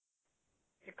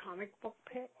Comic Book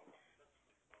Pit?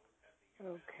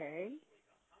 Okay.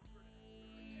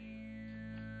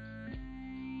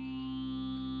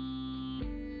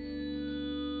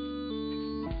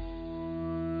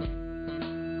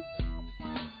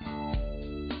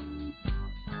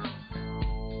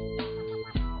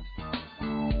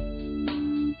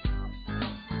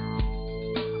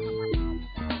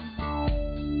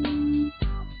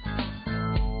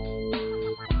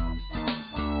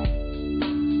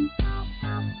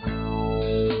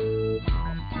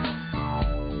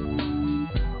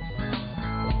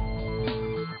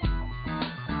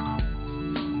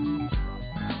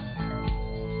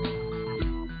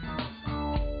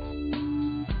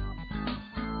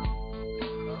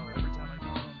 Every time I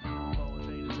call him the ball of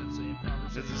chain, it's that same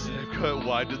It's the conversation. same cut.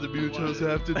 Why did the mutos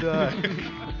have to die?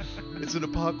 It's an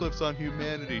apocalypse on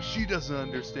humanity. She doesn't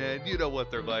understand. You know what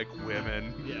they're like,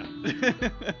 women. Yeah.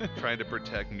 Trying to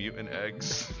protect mutant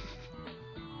eggs.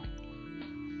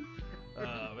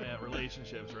 Man,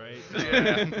 relationships, right?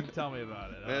 Yeah. Tell me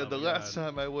about it. Man, Oh, the my last God.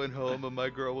 time I went home and my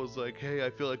girl was like, "Hey, I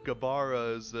feel like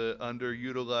Gabara is the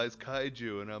underutilized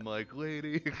kaiju," and I'm like,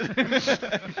 "Lady."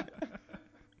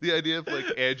 The idea of like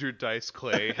Andrew Dice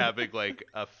Clay having like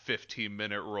a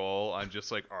 15-minute role on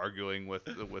just like arguing with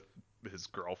his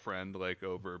girlfriend like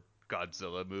over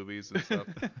Godzilla movies and stuff.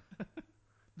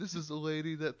 This is a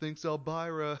lady that thinks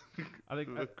Elvira, I think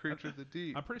a creature of the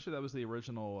deep. I'm pretty sure that was the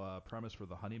original premise for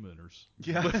the Honeymooners.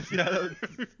 Yeah, yeah.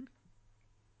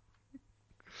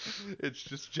 It's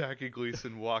just Jackie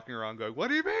Gleason walking around going, "What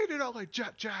do you mean you don't like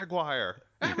Jet Jaguar?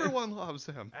 Everyone loves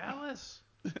him. Alice,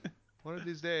 One of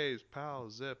these days, pow,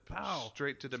 zip, Pow.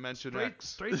 straight to Dimension straight, X.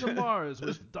 straight to Mars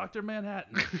with Dr.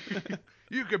 Manhattan.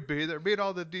 You could be there. Meet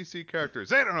all the DC characters.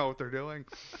 They don't know what they're doing."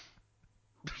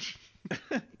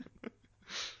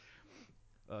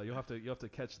 You'll have to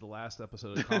catch the last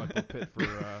episode of Comic Book Pit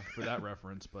for that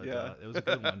reference, but Yeah. it was a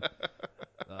good one.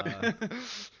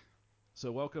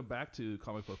 So welcome back to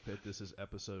Comic Book Pit. This is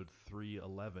episode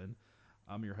 311.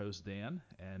 I'm your host Dan,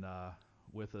 and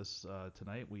with us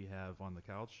tonight we have on the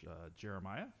couch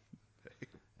Jeremiah,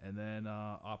 and then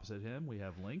opposite him we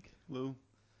have Link. Lou.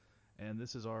 And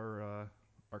this is our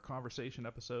conversation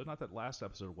episode. Not that last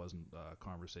episode wasn't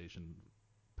conversation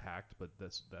packed, but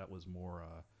that was more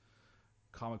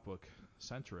comic book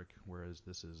centric, whereas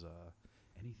this is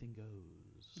anything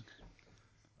goes.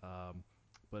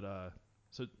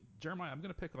 So Jeremiah, I'm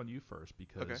going to pick on you first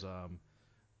because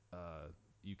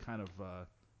you kind of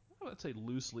let's say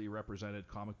loosely represented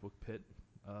Comic Book Pit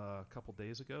a couple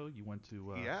days ago. You went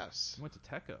to Yes. you went to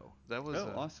Techo. That was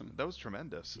awesome. That was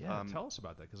tremendous. Yeah, tell us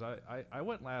about that because I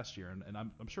went last year and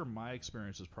I'm sure my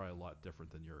experience is probably a lot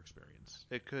different than your experience.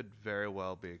 It could very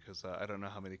well be because I don't know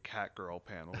how many cat girl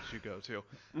panels you go to.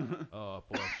 Oh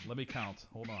boy, let me count.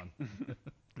 Hold on.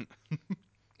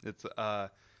 It's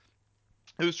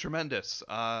it was tremendous.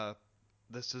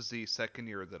 This is the second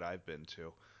year that I've been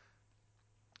to.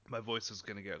 My voice is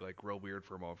gonna get like real weird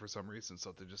for a moment for some reason.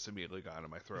 Something just immediately got in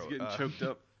my throat. He's getting choked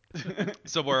up.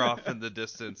 Somewhere off in the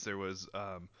distance, there was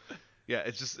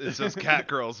it's those cat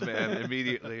girls, man.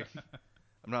 Immediately,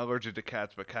 I'm not allergic to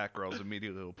cats, but cat girls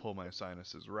immediately will pull my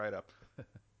sinuses right up.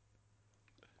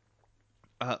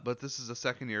 But this is the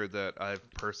second year that I've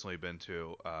personally been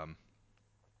to.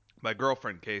 My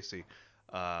girlfriend Casey,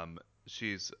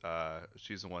 she's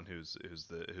the one who's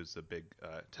the big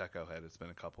techo head. It's been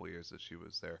a couple years that she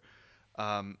was there.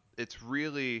 It's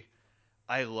really,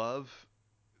 I love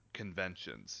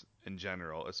conventions in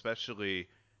general, especially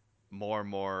more and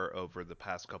more over the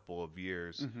past couple of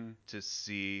years to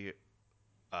see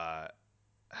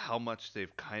how much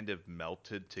they've kind of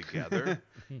melted together.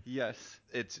 Yes.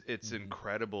 It's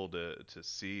incredible to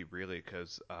see really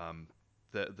because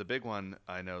the big one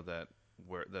I know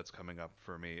that's coming up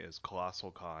for me is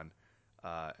Colossal Con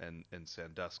in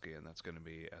Sandusky, and that's going to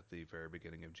be at the very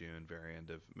beginning of June, very end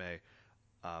of May.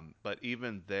 But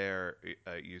even there,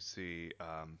 you see,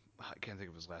 I can't think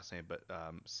of his last name, but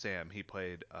Sam, he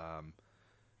played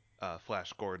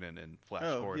Flash Gordon in Flash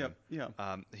Gordon.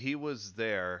 He was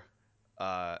there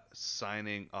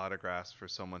signing autographs for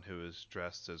someone who is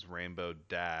dressed as Rainbow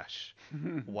Dash,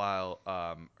 while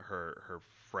her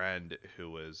friend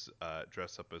who was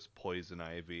dressed up as Poison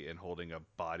Ivy and holding a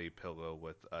body pillow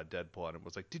with Deadpool on it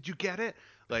was like, "Did you get it?"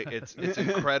 Like it's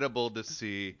incredible to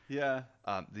see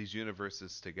these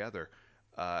universes together.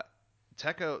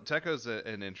 Techo's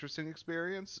an interesting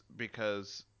experience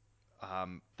because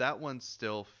that one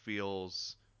still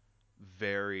feels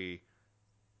very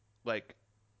like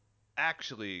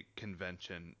actually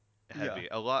convention heavy.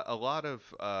 A lot of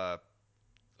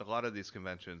these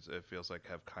conventions, it feels like,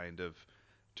 have kind of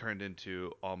turned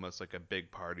into almost like a big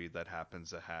party that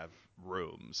happens to have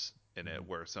rooms in it,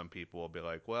 where some people will be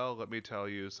like, well, let me tell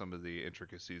you some of the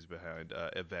intricacies behind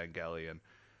Evangelion,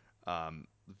 um,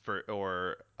 for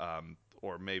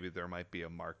or maybe there might be a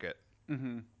market,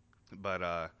 Mm-hmm.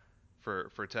 but for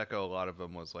Techo, a lot of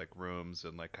them was like rooms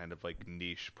and like kind of like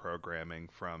niche programming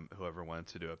from whoever wanted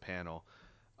to do a panel.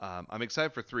 I'm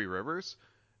excited for Three Rivers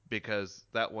because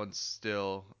that one's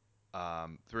still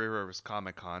Three Rivers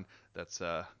Comic Con. That's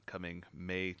coming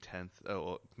May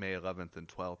 10th, May 11th and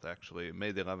 12th actually.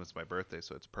 May the 11th is my birthday,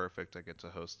 so it's perfect. I get to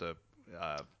host a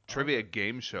trivia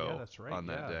game show Yeah, that's right. on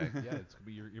that yeah, day. yeah. It's gonna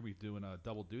be you're gonna be doing a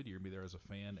double duty. You're gonna be there as a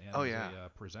fan and Oh as yeah. a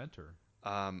presenter.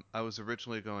 I was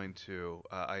originally going to.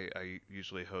 I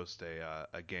usually host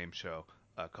a game show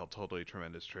called Totally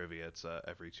Tremendous Trivia. It's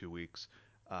every 2 weeks.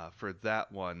 For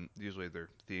that one, usually they're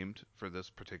themed. For this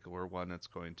particular one, it's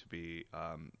going to be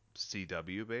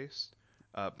CW based,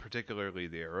 particularly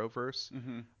the Arrowverse.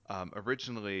 Mm-hmm.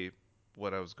 Originally,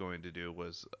 what I was going to do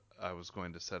was I was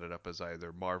going to set it up as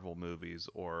either Marvel movies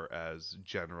or as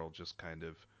general, just kind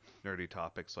of nerdy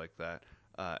topics like that,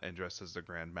 and dress as the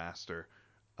Grand Master.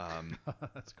 Um,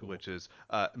 That's cool. which is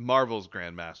Marvel's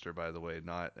Grandmaster, by the way,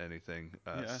 not anything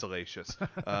Yeah. salacious.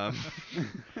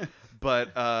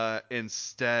 But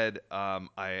instead,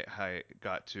 I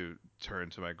got to turn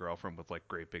to my girlfriend with like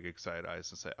great big excited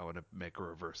eyes and say, "I want to make a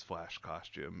Reverse Flash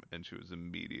costume," and she was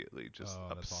immediately just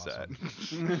Oh, that's upset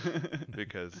awesome.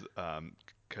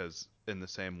 because in the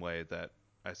same way that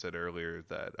I said earlier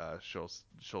that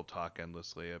she'll talk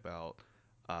endlessly about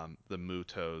the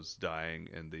Mutos dying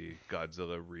in the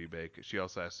Godzilla remake. She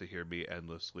also has to hear me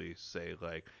endlessly say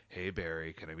like, "Hey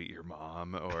Barry, can I meet your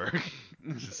mom?" Or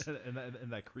just in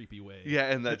that creepy way. yeah,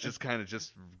 and that just kind of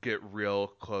just get real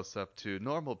close up to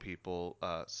normal people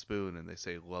spoon and they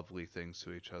say lovely things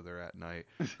to each other at night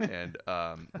and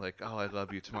like, "Oh, I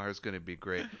love you. Tomorrow's gonna be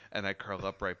great." And I curl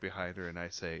up right behind her and I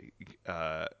say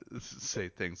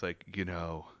things like,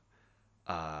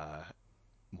 uh,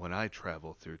 when I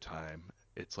travel through time,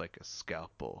 it's like a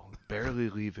scalpel, barely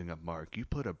leaving a mark. You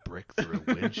put a brick through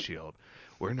a windshield.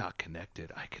 We're not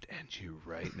connected. I could end you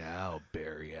right now,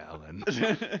 Barry Allen.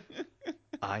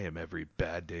 I am every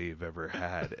bad day you've ever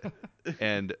had.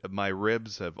 And my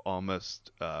ribs have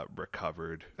almost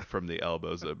recovered from the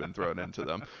elbows that have been thrown into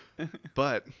them.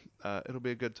 But it'll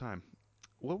be a good time.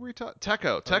 What were we talking?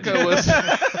 Techo. Techo was.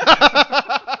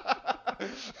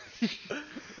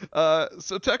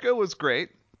 So Techo was great.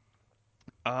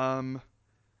 Um,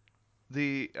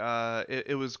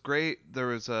 it was great. There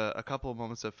was a couple of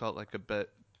moments that felt like a bit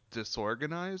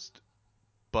disorganized,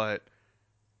 but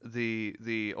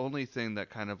the only thing that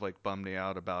kind of like bummed me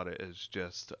out about it is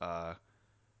just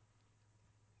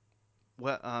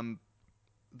well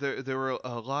there were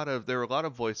a lot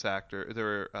of voice actor there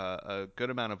were a good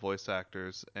amount of voice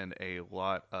actors and a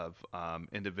lot of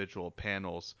individual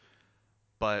panels,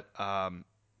 but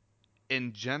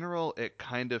in general, it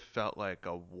kind of felt like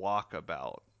a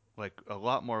walkabout, like a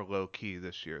lot more low key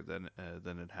this year than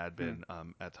it had Hmm. been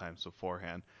at times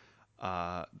beforehand.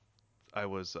 Uh, I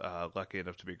was lucky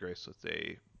enough to be graced with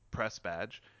a press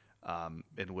badge,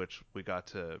 in which we got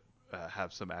to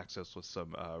have some access with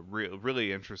some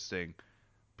really interesting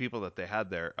people that they had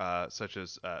there, such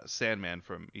as Sandman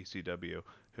from ECW,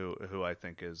 who I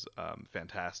think is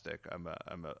fantastic.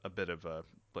 I'm a bit of a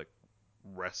like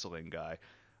wrestling guy,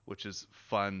 which is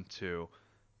fun to.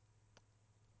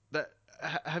 That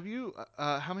have you?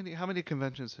 How many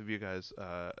conventions have you guys?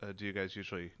 Do you guys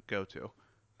usually go to?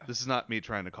 This is not me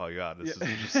trying to call you out. This Yeah.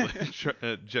 is just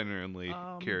like genuinely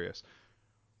Um, curious.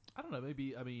 I don't know.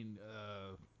 Maybe I mean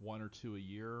one or two a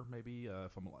year. Maybe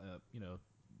if I'm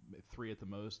three at the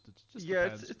most. It just Yeah,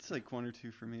 it's depends. it's like one or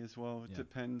two for me as well. It Yeah.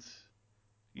 depends,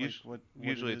 like what it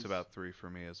Usually it's is. about three for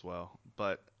me as well.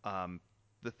 But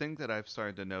the thing that I've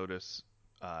started to notice,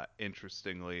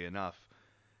 interestingly enough,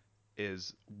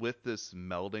 is with this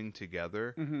melding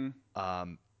together. Mm-hmm.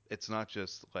 Um, it's not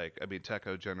just like I mean,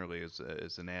 Techo generally is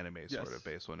an anime Yes. sort of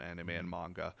based on anime and Mhm.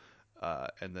 manga,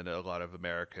 and then a lot of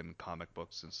American comic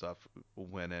books and stuff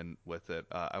went in with it.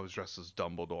 I was dressed as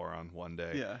Dumbledore on one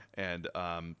day, Yeah. and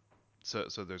so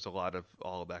there's a lot of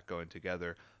all of that going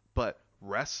together. But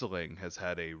wrestling has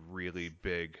had a really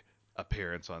big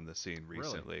appearance on the scene Really?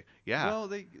 recently. Yeah, Well,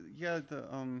 the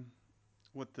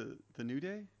New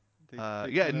Day, They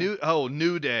Yeah, kinda,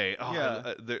 New Day. Oh, yeah.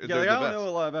 they're Yeah, like, the I don't best. know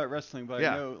a lot about wrestling, but I Yeah.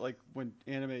 know like when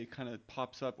anime kind of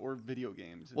pops up or video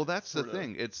games, Well, it's that's the sort of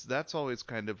thing. That's always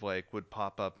kind of like would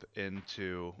pop up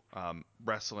into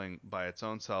wrestling by its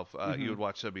own self. You hmm would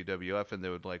watch WWF and they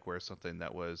would like wear something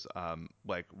that was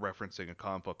like referencing a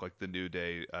comic book, like the New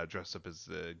Day dressed up as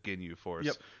the Ginyu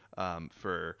Yep. Force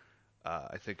for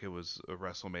I think it was a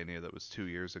WrestleMania that was 2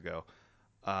 years ago.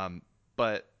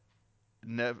 But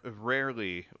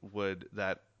rarely would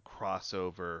that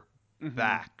crossover hmm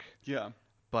back. Yeah.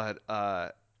 But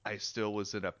I still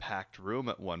was in a packed room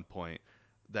at one point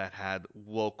that had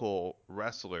local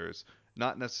wrestlers,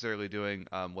 not necessarily doing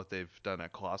what they've done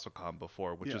at Colossal Con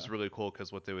before, which Yeah. is really cool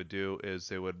because what they would do is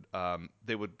they would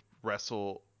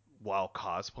wrestle while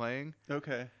cosplaying,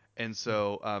 Okay. and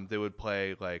so they would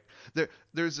play like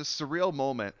there's a surreal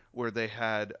moment where they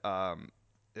had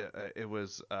it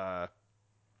was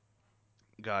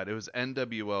God, it was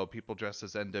NWO. People dressed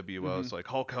as hmm NWOs, like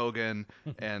Hulk Hogan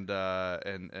and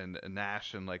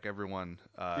Nash and like everyone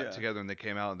Yeah. together, and they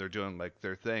came out and they're doing like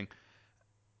their thing,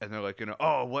 and they're like,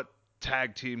 oh, what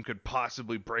tag team could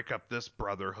possibly break up this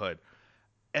brotherhood?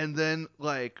 And then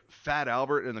like Fat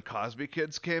Albert and the Cosby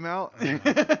Kids came out,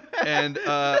 and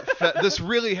this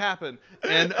really happened,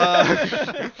 and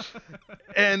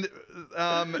and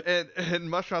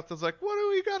Mushmouth was like, "What do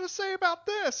we got to say about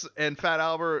this?" And Fat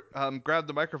Albert grabbed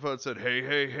the microphone and said, "Hey,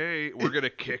 hey, hey, we're gonna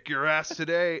kick your ass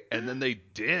today," and then they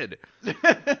did,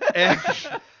 and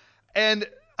and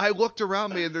I looked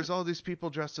around me and there's all these people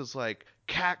dressed as like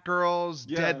cat girls,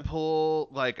 Yeah. Deadpool,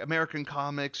 like American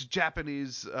comics,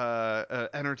 Japanese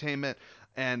entertainment,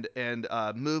 and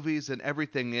movies and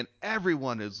everything, and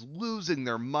everyone is losing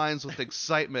their minds with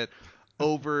excitement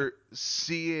over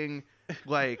seeing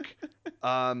like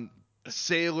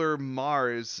Sailor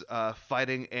Mars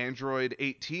fighting Android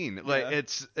 18. Like Yeah.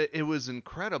 it was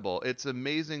incredible. It's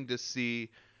amazing to see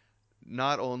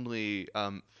not only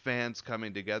fans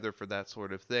coming together for that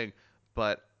sort of thing,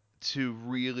 but to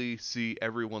really see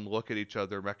everyone look at each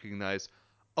other and recognize,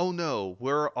 oh no,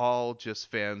 we're all just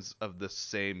fans of the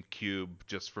same cube,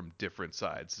 just from different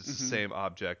sides. It's the hmm same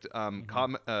object. Mhm.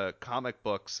 Comic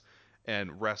books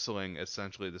and wrestling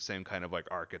essentially the same kind of like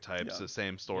archetypes, Yeah. the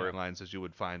same Yeah. storylines as you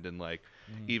would find in like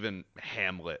Mhm. even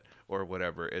Hamlet or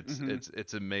whatever. It's hmm it's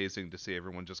it's amazing to see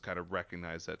everyone just kind of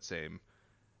recognize that same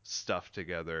stuff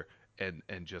together and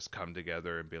just come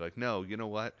together and be like, no, you know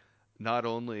what? Not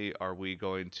only are we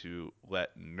going to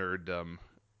let nerddom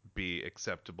be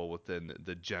acceptable within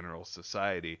the general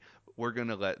society, we're going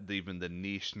to let even the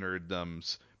niche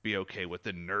nerddoms be okay with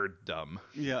the nerddom.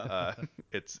 Yeah. Uh,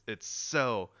 it's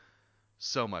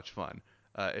so much fun.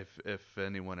 If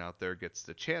anyone out there gets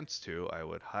the chance to, I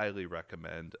would highly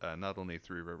recommend not only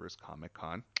Three Rivers Comic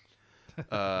Con,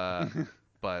 uh,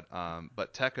 but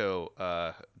Techo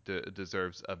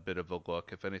deserves a bit of a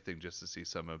look, if anything, just to see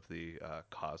some of the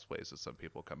cosplays that some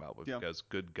people come out with. Yeah. Because,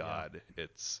 good Yeah. God,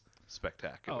 it's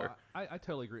Oh, spectacular. I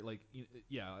totally agree. Like,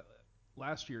 yeah,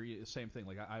 last year, same thing.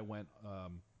 Like, I went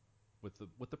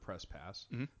with the press pass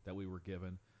Mhm. that we were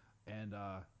given, and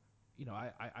I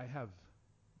have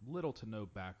little to no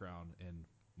background in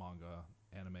manga,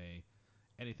 anime,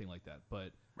 anything like that.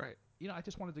 But Right. I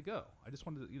just wanted to go. I just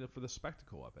wanted to, for the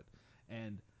spectacle of it,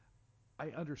 and I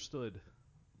understood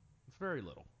very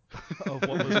little of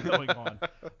what was going on,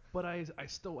 but I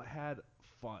still had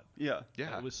fun. Yeah.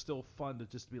 Yeah. It was still fun to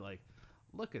just be like,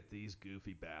 look at these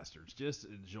goofy bastards just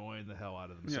enjoying the hell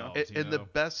out of Yeah. themselves. And the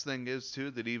best thing is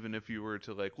too that even if you were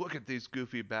to like look at these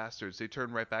goofy bastards, they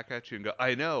turn right back at you and go,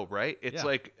 "I know, right?" It's Yeah.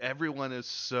 like everyone is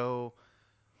so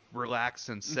relaxed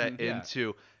and set hmm Yeah.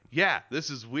 into, yeah, this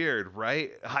is weird,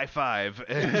 right? High five.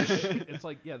 It's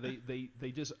like, yeah,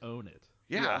 they just own it.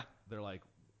 Yeah. They're like,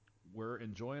 we're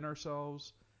enjoying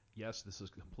ourselves. Yes, this is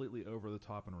completely over the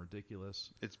top and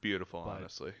ridiculous. It's beautiful, But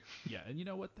honestly. yeah, and you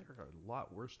know what? There are a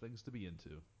lot worse things to be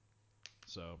into.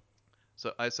 So,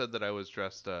 So I said that I was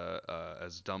dressed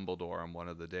as Dumbledore on one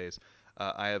of the days.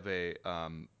 I have a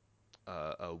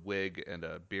wig and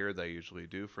a beard that I usually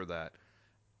do for that,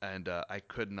 and I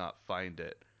could not find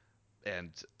it.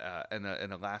 And in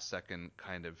a last second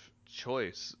kind of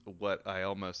choice, what I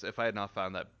almost, if I had not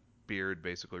found that beard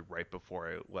basically right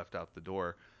before I left out the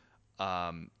door,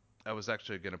 um, I was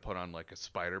actually going to put on like a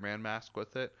Spider-Man mask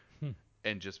with it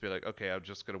and just be like, okay, I'm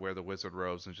just gonna wear the wizard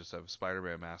robes and just have a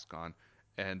Spider-Man mask on.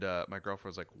 And my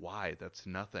girlfriend was like, "Why? That's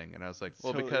nothing." And I was like,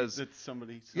 "Well, So because that's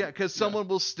somebody. yeah, because Yeah. someone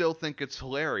will still think it's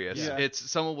hilarious. Yeah. It's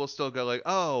someone will still go like,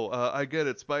 "Oh, I get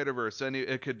it, Spider-Verse.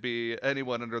 It could be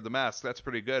anyone under the mask. That's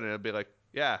pretty good." And I'd be like,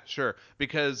 "Yeah, sure."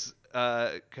 Because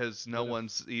because no What if-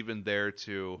 one's even there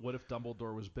to. What if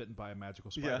Dumbledore was bitten by a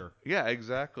magical Yeah. spider? Yeah,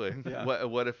 exactly. Yeah.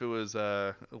 What if it was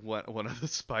one of the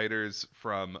spiders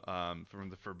from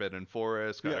the Forbidden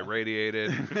Forest got Yeah.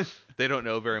 irradiated? They don't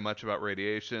know very much about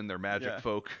radiation. They're magic Yeah.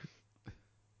 folk.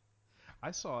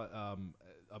 I saw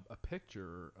a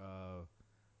picture.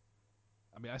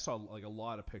 I mean, I saw like a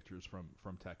lot of pictures from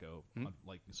Techo Mhm. on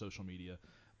like social media.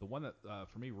 The one that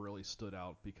for me really stood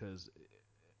out because,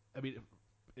 I mean,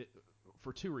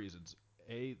 for two reasons.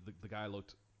 A, the guy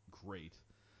looked great,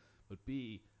 but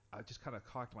B, I just kind of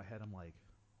cocked my head. I'm like,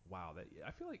 wow, that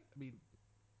I feel like. I mean,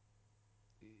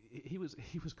 he was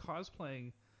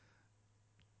cosplaying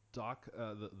Doc,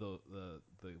 the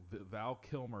Val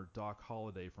Kilmer Doc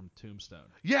Holliday from Tombstone.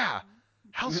 Yeah.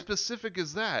 How specific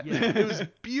is that? Yeah. It was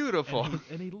beautiful.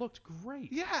 And he looked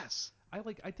great. Yes. I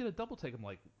did a double take. I'm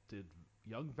like, did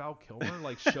young Val Kilmer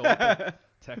like show up at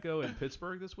Techo in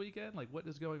Pittsburgh this weekend? Like, what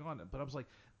is going on? But I was like,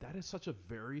 that is such a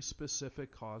very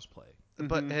specific cosplay.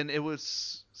 But Mhm. and it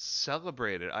was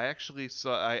celebrated. I actually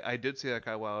saw. I did see that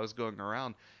guy while I was going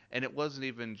around, and it wasn't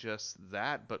even just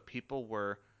that, but people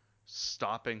were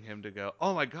stopping him to go,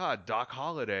 "Oh my God, Doc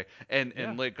Holliday," and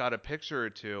Yeah. like got a picture or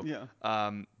two,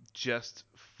 Yeah. just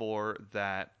for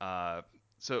that.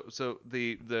 So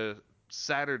the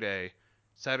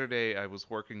Saturday I was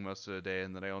working most of the day,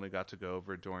 and then I only got to go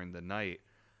over during the night.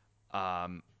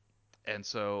 Um, and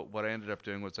so what I ended up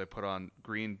doing was I put on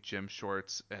green gym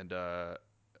shorts and a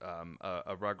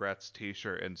Rugrats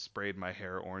T-shirt and sprayed my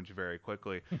hair orange very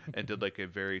quickly and did like a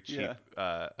very cheap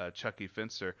Chucky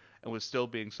Finster and was still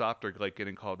being stopped or like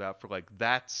getting called out for like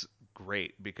that's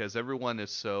great because everyone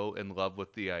is so in love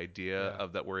with the idea Yeah.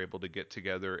 of that we're able to get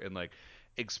together and like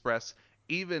express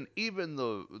even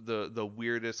the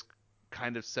weirdest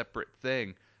kind of separate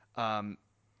thing. Um,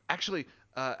 actually,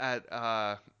 at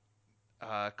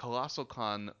Colossal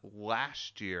Con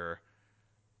last year,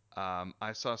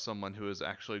 I saw someone who was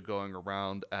actually going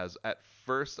around as. At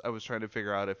first, I was trying to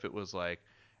figure out if it was like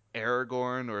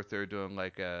Aragorn or if they were doing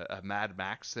like a Mad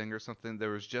Max thing or something.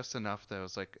 There was just enough that I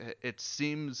was like, it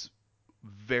seems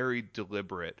very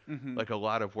deliberate. Mhm. Like a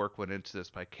lot of work went into this,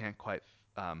 but I can't quite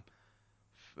um,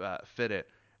 fit it.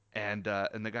 And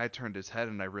the guy turned his head,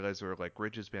 and I realized there were like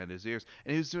ridges behind his ears,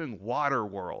 and he was doing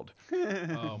Waterworld.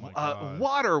 Oh my god.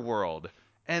 Waterworld,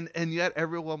 and yet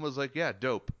everyone was like, "Yeah,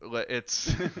 dope."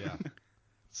 It's Yeah.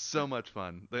 so much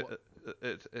fun. Well,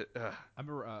 I I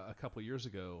remember a couple years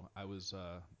ago, I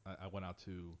went out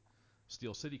to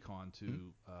Steel City Con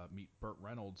to meet Burt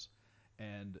Reynolds,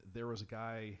 and there was a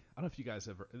guy. I don't know if you guys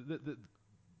ever.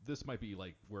 This might be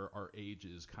like where our age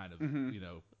is kind of,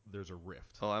 Mhm. there's a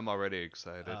rift. Oh, I'm already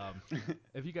excited.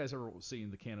 Have you guys ever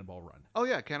seen the Cannonball Run? Oh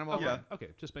yeah, Cannonball Okay, Run. okay,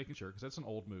 just making sure because that's an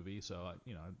old movie, so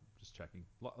I'm just checking.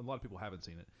 A lot of people haven't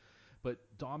seen it, but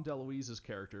Dom DeLuise's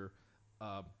character,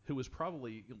 who was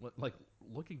probably like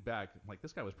looking back, like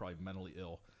this guy was probably mentally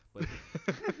ill, but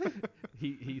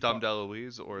he Dom thought,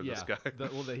 DeLuise or this guy?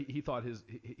 he thought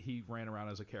he ran around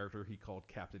as a character he called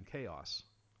Captain Chaos.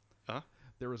 Huh?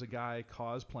 There was a guy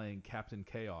cosplaying Captain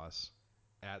Chaos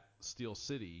at Steel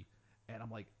City, and I'm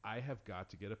like, I have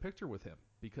got to get a picture with him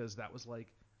because that was like,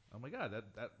 oh my god,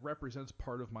 that represents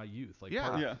part of my youth. Like,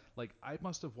 Yeah. Yeah. like I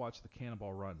must have watched the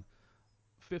Cannonball Run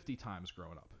 50 times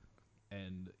growing up,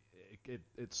 and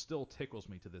it still tickles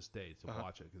me to this day to Uh-huh.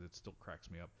 watch it because it still cracks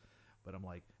me up. But I'm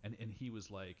like, and he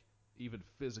was like, even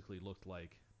physically looked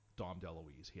like Dom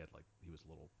DeLuise. He was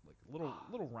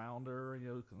little rounder,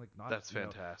 like not. That's He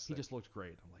fantastic. just looked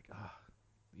great. I'm like,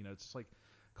 it's just like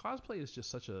cosplay is just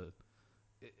such a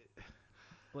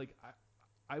like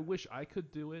I wish I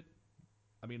could do it.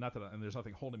 I mean, not that, and there's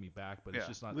nothing holding me back, but it's Yeah.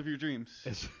 just not. Live your dreams.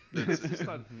 It's just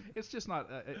not. It's just not.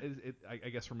 I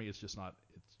guess for me, it's just not.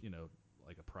 It's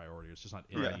like a priority. It's just not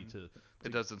in Right. me to.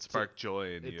 It doesn't spark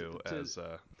joy in it- you, to- as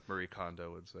Marie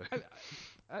Kondo would say.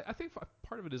 I think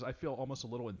part of it is I feel almost a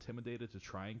little intimidated to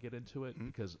try and get into it Mhm.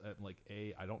 because like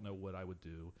A, I don't know what I would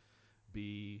do.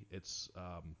 B, it's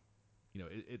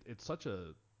it's such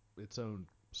its own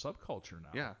subculture now.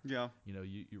 Yeah. Yeah.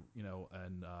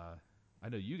 And I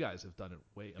know you guys have done it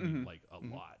way. I mean, Mhm. like a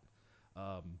Mhm. lot.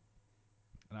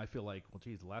 And I feel like, well,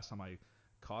 geez, the last time I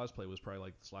cosplay was probably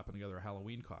like slapping together a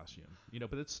Halloween costume.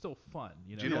 But it's still fun.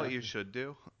 Do you know Yeah. what you should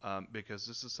do? Because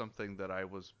this is something that I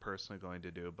was personally going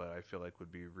to do, but I feel like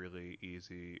would be really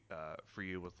easy for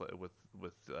you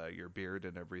with your beard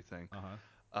and everything.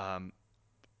 Uh-huh.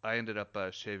 I ended up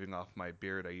shaving off my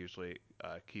beard. I usually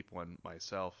keep one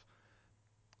myself,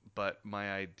 but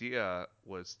my idea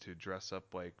was to dress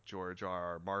up like George R.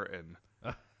 R. Martin.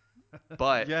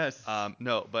 But Yes.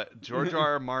 no, but George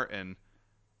R. R. Martin,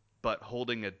 but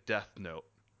holding a death note.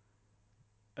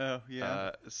 Oh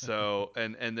yeah. So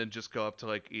and then just go up to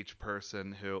like each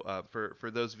person who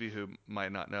for those of you who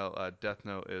might not know, Death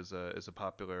Note is a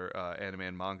popular anime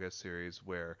and manga series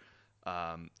where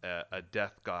a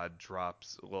death god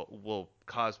drops will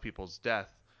cause people's death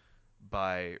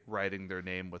by writing their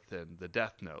name within the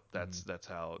Death Note. Mhm. That's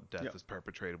how death Yep. is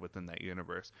perpetrated within that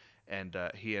universe, and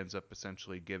he ends up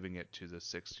essentially giving it to the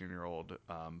 16-year-old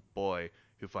boy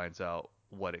who finds out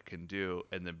what it can do,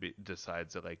 and then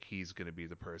decides that like he's going to be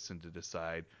the person to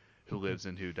decide who lives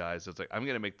and who dies. It's like I'm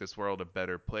going to make this world a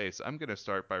better place. I'm going to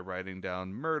start by writing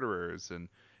down murderers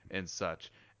and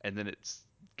such, and then it's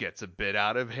gets a bit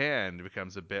out of hand. It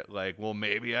becomes a bit like, well,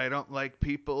 maybe I don't like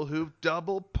people who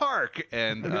double park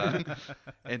and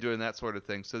doing that sort of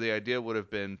thing. So the idea would have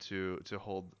been to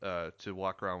hold to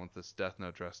walk around with this Death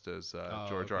Note dressed as Oh,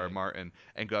 George R. R. okay. Martin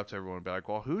and go up to everyone and be like,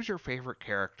 well, who's your favorite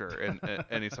character? And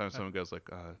anytime someone goes like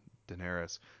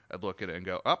Daenerys, I'd look at it and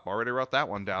go, oh, already wrote that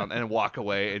one down, and walk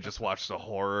away and just watch the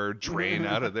horror drain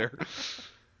out of there.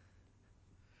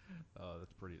 Oh,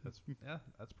 that's pretty. That's yeah,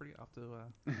 that's pretty. I'll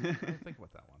have to think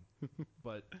about that one.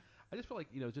 But I just feel like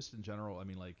just in general, I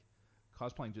mean, like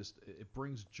cosplaying just it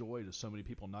brings joy to so many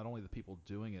people. Not only the people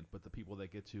doing it, but the people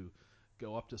that get to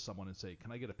go up to someone and say,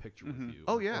 "Can I get a picture with Mhm. you?"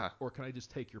 Oh Or yeah. can I just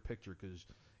take your picture because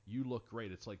you look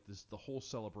great? It's like this the whole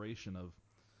celebration of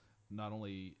not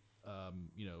only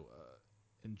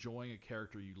enjoying a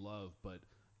character you love, but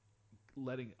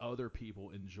letting other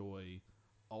people enjoy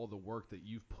all the work that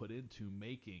you've put into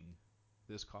making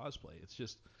this cosplay. It's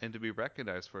just And to be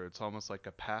recognized for it, it's almost like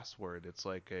a password. It's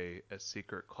like a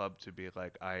secret club to be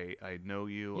like, I know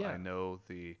you, I yeah, know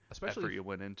the especially effort if you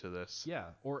went into this. yeah,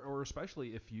 or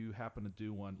especially if you happen to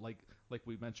do one like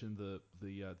we mentioned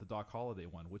the Doc Holliday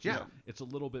one, which is Yeah. Yeah. it's a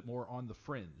little bit more on the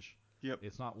fringe. Yep.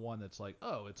 It's not one that's like,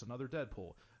 oh, it's another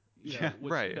Deadpool, Yeah.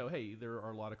 which Right. hey, there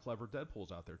are a lot of clever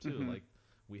Deadpools out there too. Mhm. Like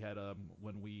we had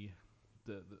when we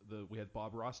we had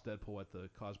Bob Ross Deadpool at the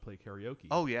cosplay karaoke.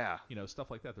 Oh yeah. Stuff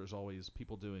like that. There's always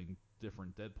people doing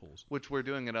different Deadpools. Which we're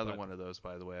doing another But one of those,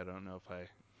 by the way. I don't know if I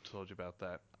told you about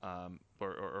that,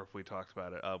 or if we talked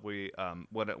about it. We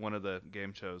one of the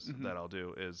game shows Mhm. that I'll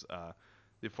do is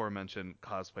the aforementioned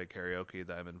cosplay karaoke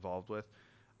that I'm involved with,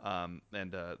 and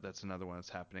that's another one that's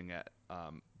happening at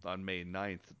on May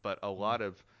 9th. But a mm, lot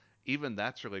of even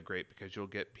that's really great because you'll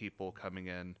get people coming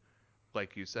in,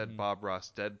 like you said, mhm. Bob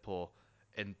Ross Deadpool,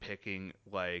 and picking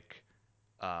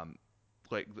um,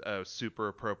 like a super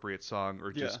appropriate song or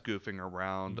Yeah. just goofing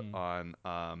around Mhm.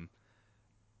 on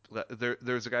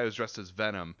there's a guy who's dressed as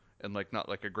Venom and like not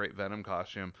like a great Venom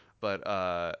costume,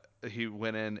 but he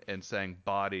went in and sang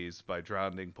Bodies by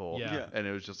Drowning Pool, Yeah. Yeah. and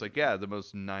it was just like, yeah, the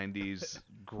most 90s Yeah.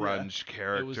 grunge It was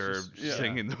character just Yeah. yeah.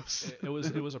 singing those.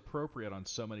 It was appropriate on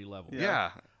so many levels.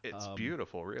 Yeah. Yeah, it's Um,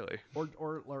 beautiful, really.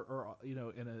 or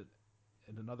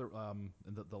in another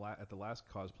in at the last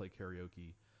cosplay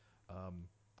karaoke, um,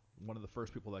 one of the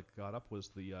first people that got up was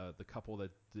the couple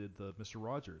that did the Mr.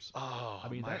 Rogers. I Oh,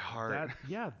 mean my heart. that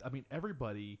yeah. I mean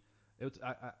everybody. It was,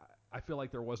 I feel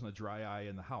like there wasn't a dry eye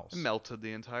in the It house. melted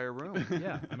the entire room.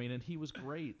 Yeah, I mean, and he was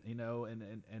great,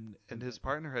 And his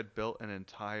partner had built an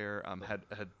entire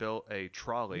had built a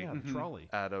trolley yeah, the Mhm. trolley.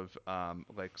 out of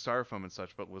like styrofoam and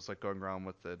such, but was like going around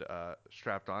with it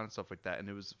strapped on and stuff like that, and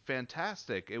it was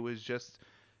fantastic. It was just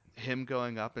him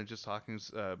going up and just talking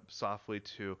softly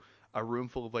to a room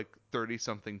full of like 30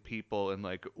 something people in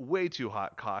like way too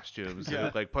hot costumes who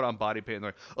Yeah. like put on body paint and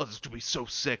they're like, oh, this is gonna be so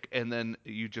sick, and then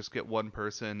you just get one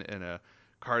person in a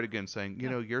cardigan saying,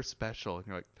 Yeah, you're special, and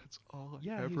you're like, that's all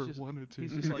yeah. I ever wanted to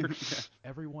He's just like hear. Yeah.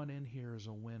 everyone in here is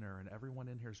a winner, and everyone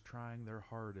in here is trying their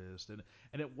hardest, and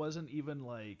it wasn't even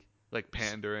like Like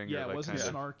pandering or yeah, it like wasn't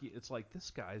kind Yeah. of snarky. It's like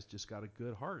this guy's just got a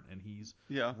good heart, and he's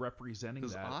Yeah. representing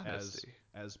his that honesty.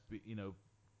 as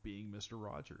being Mr.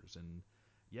 Rogers. And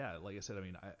yeah, like I said, I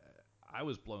mean, I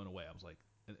was blown away. I was like,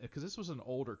 because this was an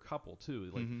older couple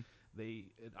too. Like Hmm. they,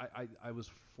 I was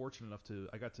fortunate enough to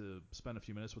I got to spend a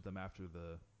few minutes with them after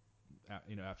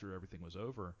after everything was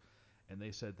over, and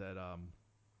they said that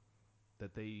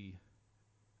they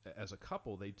as a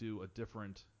couple they do a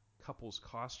different couple's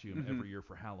costume Mhm. every year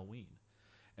for Halloween,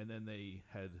 and then they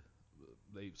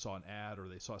saw an ad or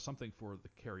they saw something for the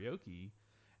karaoke,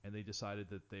 and they decided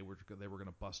that they were going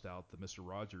to bust out the Mister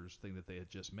Rogers thing that they had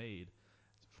just made,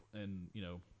 and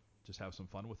just have some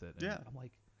fun with it. And Yeah. I'm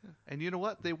like, And you know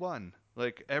what? They won.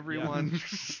 Like yeah, everyone.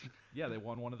 yeah, they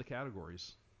won one of the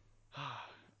categories,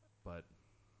 but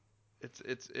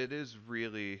It is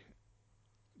really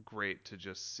great to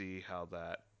just see how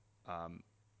that um,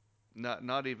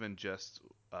 not even just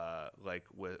like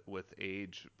with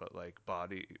age, but like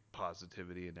body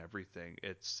positivity and everything.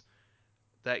 It's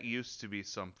that used to be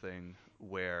something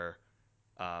where,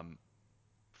 um,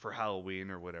 for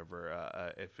Halloween or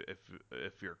whatever,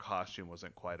 if your costume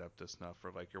wasn't quite up to snuff,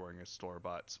 or like you're wearing a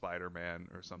store-bought Spider-Man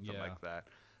or something Yeah. like that,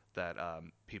 that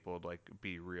people would like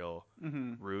be real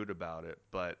Mm-hmm. rude about it.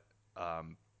 But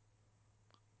um,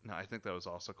 no, I think that was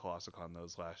also ColossalCon that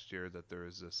was last year, that there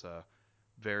was this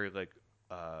very like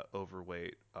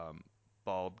overweight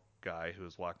bald guy who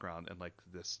was walking around in like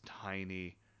this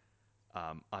tiny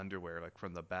underwear, like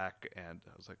from the back, and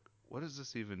I was like, what is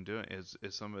this even doing? Is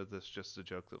some of this just a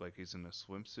joke that like he's in a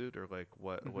swimsuit, or like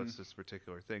Mm-hmm. what's this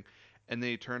particular thing? And then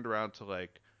he turned around to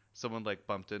like someone like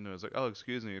bumped into him and was like, oh,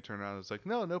 excuse me. He turned around and was like,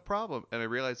 no problem. And I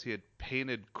realized he had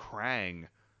painted Krang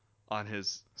on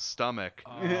his stomach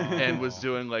and was Oh.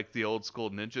 doing like the old school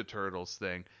Ninja Turtles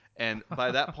thing. And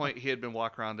by that point, he had been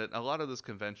walking around at a lot of those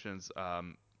conventions,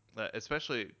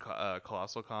 especially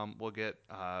Colossal Com, will get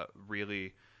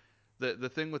really the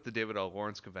thing with the David L.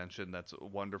 Lawrence convention that's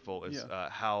wonderful is Yeah.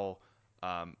 how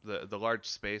the large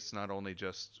space, not only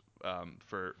just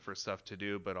for stuff to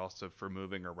do, but also for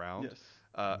moving around. Yes.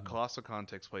 Mhm. Colossal Con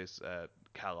takes place at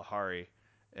Kalahari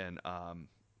and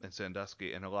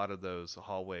Sandusky, and a lot of those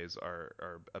hallways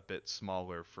are a bit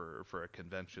smaller for a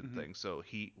convention Mm-hmm. thing. So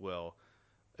heat will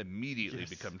immediately Yes.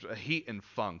 become heat and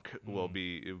funk will Mm.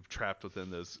 be trapped within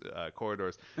those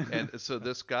corridors. And so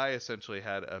this guy essentially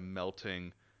had a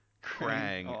melting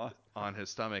Krang. Krang Aw. on his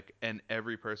stomach, and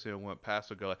every person who went past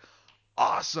would go like,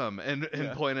 awesome, and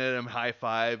Yeah. point at him, high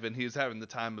five, and he's having the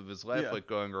time of his life, Yeah. like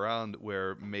going around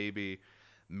where maybe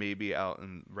out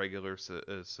in regular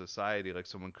society, like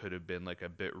someone could have been like a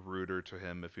bit ruder to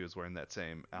him if he was wearing that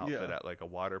same outfit Yeah. at like a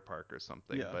water park or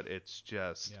something. Yeah. But it's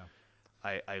just, Yeah.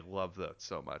 I love that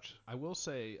so much. I will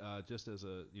say, just as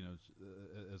a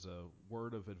as a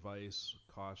word of advice,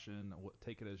 caution,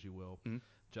 take it as you will, Mhm.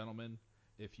 gentlemen.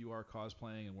 If you are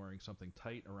cosplaying and wearing something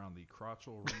tight around the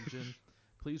crotchal region,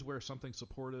 please wear something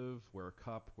supportive. Wear a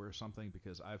cup. Wear something,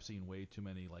 because I've seen way too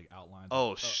many like outlines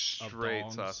Oh, of straight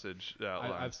dongs. sausage I've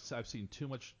outlines. I've seen too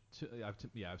much.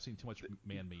 I've seen too much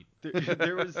man meat.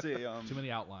 There was a Too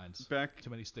many outlines. back Too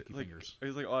many sticky like fingers. it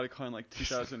was like Otakon like Sticky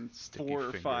 2004 or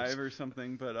fingers. 5 or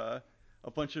something, but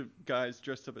a bunch of guys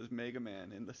dressed up as Mega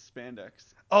Man in the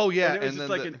spandex, Oh and yeah, it was and just then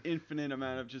like an infinite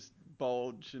amount of just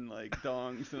bulge and like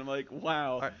dongs, and I'm like,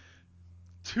 wow, I,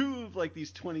 two of like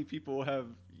these 20 people have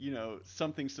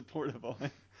something supportive on.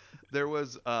 there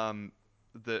was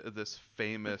this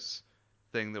famous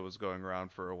thing that was going around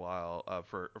for a while,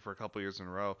 for a couple years in a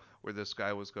row, where this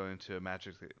guy was going to a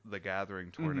Magic the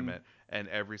Gathering Hmm. tournament, and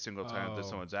every single time that Oh,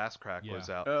 someone's ass crack yeah. was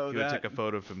out, Oh, he would that. take a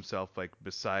photo of himself like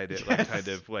beside it, like kind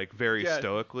Yes. of like very Yes.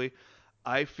 stoically.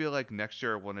 I feel like next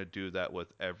year I want to do that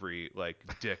with every like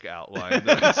dick outline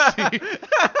that I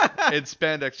see in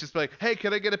spandex. Just be like, hey,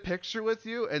 can I get a picture with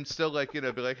you? And still like be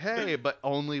like, hey, but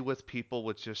only with people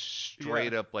with just Yeah.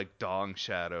 straight up like dong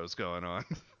shadows going on.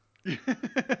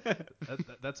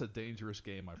 That's a dangerous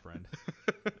game, my friend.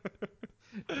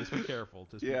 Just be careful.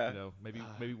 Just be, Yeah.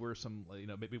 maybe wear some,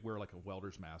 maybe wear like a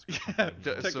welder's mask or Yeah. something.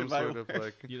 Some Protective sort of eyewear.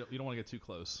 like You don't want to get too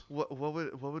close. what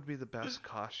would be the best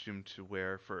costume to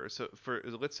wear for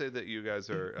let's say that you guys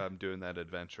are doing that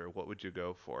adventure. What would you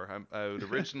go for? I would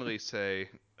originally say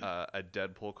a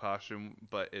Deadpool costume,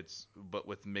 but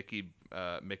with Mickey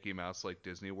Mouse like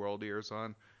Disney World ears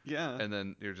on, Yeah. and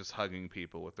then you're just hugging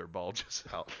people with their bulges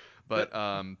out. That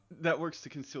But that works to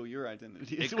conceal your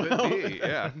identity as it could well. be,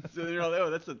 yeah. So you're all, oh,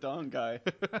 that's a Don guy.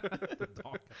 The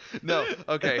dog. No,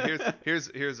 okay.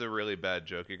 Here's a really bad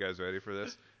joke. You guys ready for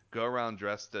this? Go around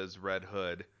dressed as Red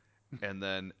Hood, and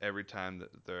then every time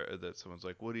that someone's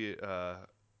like, "What do you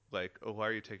like? Oh, why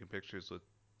are you taking pictures with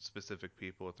specific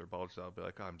people with their bulges?" I'll be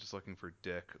like, "Oh, I'm just looking for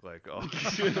dick. Like, oh,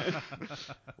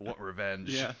 want revenge."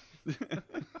 Yeah.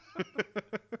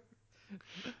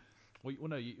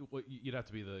 No, you'd have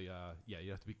to be you'd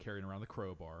have to be carrying around the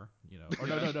crowbar, Or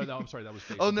no, I'm sorry, that was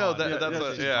Oh Jason no, Todd. Yeah, that's that's a,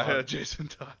 Jason yeah, Todd. Jason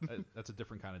Todd. That's a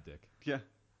different kind of dick. Yeah.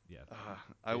 Yeah,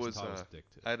 I Jason was Todd was dick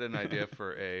too. I had an idea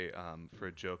for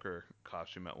a Joker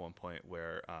costume at one point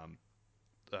where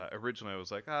originally I was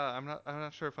like, I'm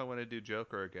not sure if I want to do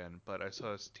Joker again, but I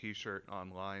saw this T-shirt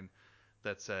online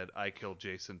that said I killed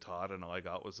Jason Todd, and all I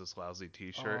got was this lousy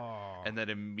T-shirt, Oh, and then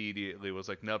immediately was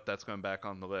like, nope, that's going back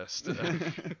on the list.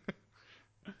 and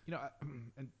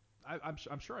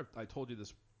I'm sure I told you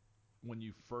this when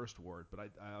you first wore it, but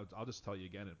I'll just tell you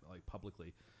again, like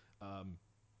publicly. Um,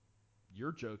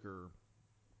 your Joker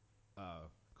uh,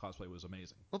 cosplay was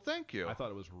amazing. Well, thank you. I thought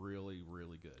it was really,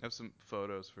 really good. I have some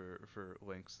photos for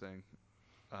Link's thing.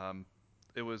 Um,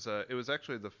 it was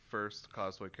actually the first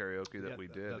cosplay karaoke that we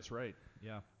did. That's right.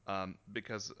 Yeah.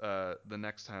 Because the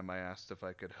next time I asked if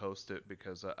I could host it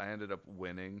because I ended up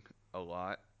winning a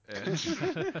lot,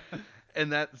 and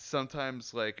and that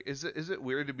sometimes like is it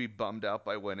weird to be bummed out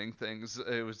by winning things?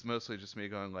 It was mostly just me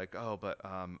going like, oh, but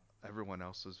everyone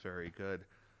else was very good.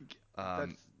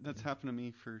 Um, That's happened to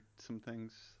me for some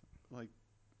things, like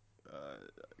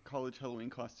college Halloween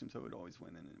costumes. I would always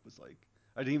win, and it was like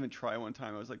I didn't even try one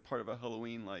time. I was like part of a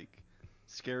Halloween like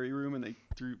scary room, and they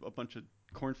threw a bunch of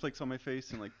cornflakes on my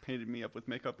face and like painted me up with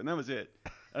makeup, and that was it.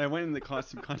 And I went in the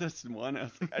costume contest and won. I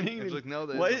was like, I didn't I was even like, no,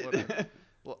 that isn't what I. what?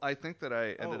 Well, I think that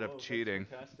I ended up That's cheating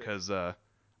fantastic. because I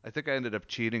think I ended up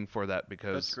cheating for that That's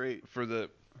because great. for the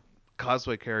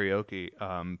cosplay karaoke,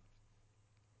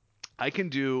 I can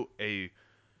do a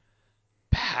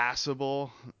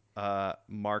passable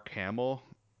Mark Hamill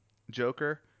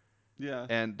Joker, Yeah.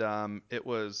 and it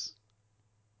was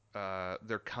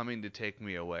they're coming to take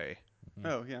me away. Mhm.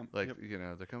 Oh yeah. Like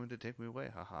Yep. they're coming to take me away,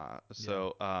 haha. Yeah.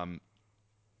 So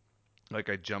like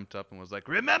I jumped up and was like,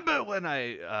 remember when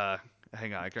I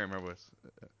hang on, I can't remember what.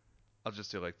 I'll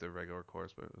just do like the regular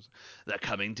chorus, but it was they're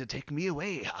coming to take me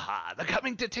away, haha. They're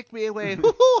coming to take me away,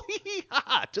 hoo hoo hee hee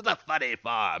ha to the funny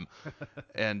farm.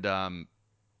 And then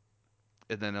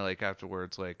like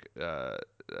afterwards like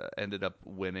ended up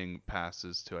winning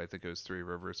passes to I think it was Three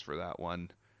Rivers for that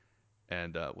one,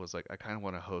 and was like I kind of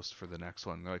want to host for the next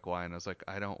one. They're like why? And I was like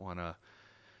I don't want to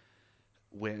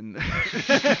win.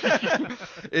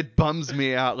 It bums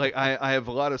me out. Like I have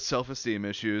a lot of self-esteem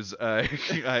issues.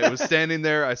 I was standing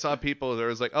there. I saw people. There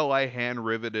was like, oh, I hand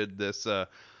riveted this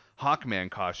Hawkman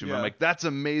costume. I'm Yeah. like, that's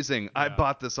amazing. I Yeah.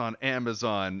 bought this on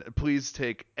Amazon. Please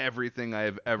take everything I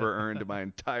have ever earned in my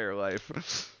entire life.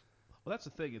 Well, that's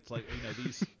the thing. It's like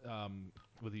these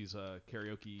with these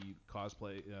karaoke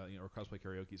cosplay or cosplay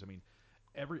karaoke's.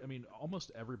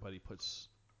 Almost everybody puts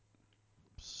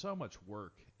so much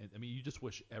work. And I mean, you just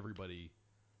wish everybody.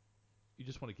 You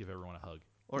just want to give everyone a hug.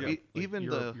 Or Yeah. Like even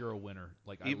you're the you're a winner.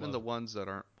 Like I even love. the ones that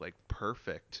aren't like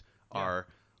perfect Yeah. are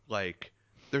like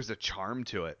there's a charm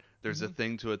to it. There's a Hmm.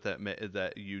 thing to it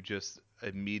that you just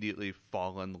immediately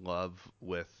fall in love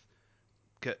with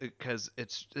because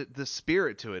the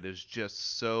spirit to it is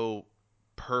just so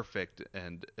perfect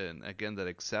and again that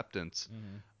acceptance.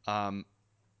 Hmm. Um,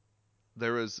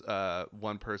 there was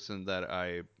one person that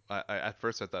I at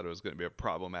first I thought it was going to be a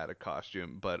problematic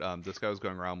costume, but this guy was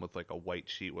going around with like a white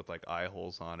sheet with like eye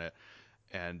holes on it,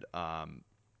 and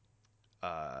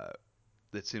uh,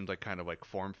 it seemed like kind of like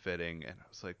form fitting, and I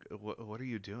was like, what are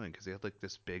you doing? Because he had like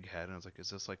this big head, and I was like, is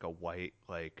this like a white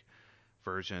like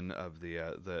version of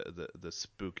the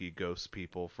spooky ghost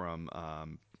people from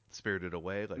Spirited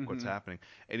Away? Like what's Mhm. happening?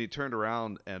 And he turned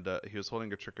around and he was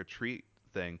holding a trick or treat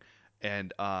thing,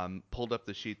 and pulled up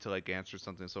the sheet to like answer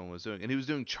something someone was doing, and he was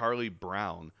doing Charlie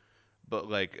Brown, but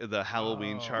like the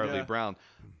Halloween Oh. Charlie Yeah. Brown,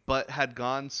 but had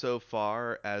gone so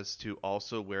far as to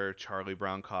also wear a Charlie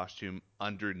Brown costume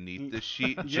underneath the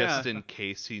sheet Yeah. just in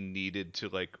case he needed to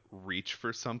like reach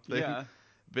for something. Yeah.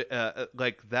 But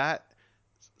like that,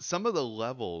 some of the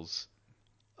levels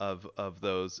of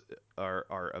those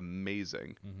are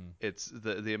amazing. Hmm. It's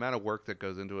the amount of work that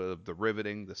goes into it, the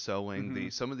riveting, the sewing. The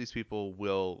Mhm. some of these people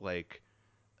will like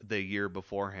the year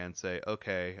beforehand say,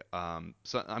 okay,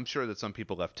 so I'm sure that some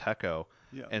people left Techo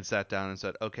Yeah. and sat down and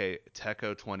said, okay,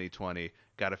 Techo 2020,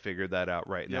 got to figure that out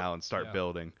right Yep. now and start Yeah.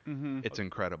 building. Mhm. It's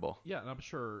incredible. Yeah, and I'm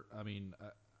sure. I mean,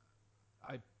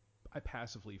 I I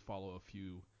passively follow a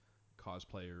few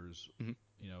cosplayers, Hmm.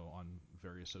 on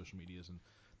various social medias, and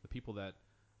the people that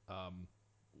um,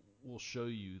 will show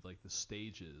you like the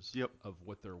stages Yep. of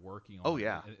what they're working Oh on,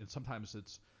 yeah. and sometimes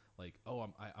it's like, oh,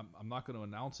 I'm not going to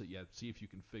announce it yet. See if you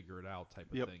can figure it out,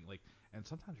 type of Yep. thing. Like, and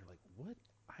sometimes you're like, what?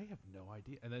 I have no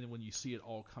idea. And then when you see it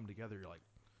all come together, you're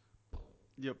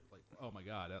Yep. like, oh my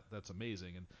god, that's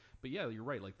amazing. And but yeah, you're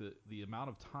right. Like the amount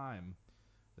of time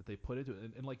that they put into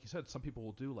it, and like you said, some people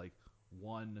will do like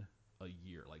one a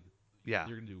year. Like Yeah.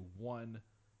 they're gonna do one.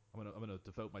 I'm gonna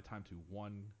devote my time to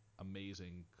one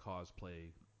amazing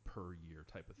cosplay per year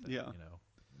type of thing. Yeah.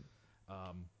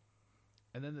 Um,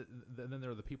 and then there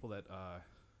are the people that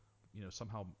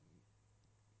somehow.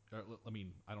 I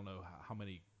mean, I don't know how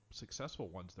many successful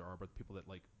ones there are, but people that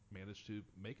like manage to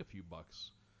make a few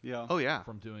bucks Yeah. Oh yeah.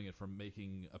 from doing it, from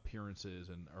making appearances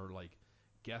and or like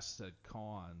guests at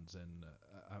cons, and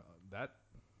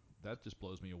that just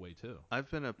blows me away too. I've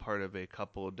been a part of a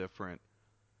couple of different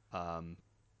um,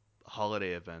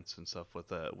 holiday events and stuff with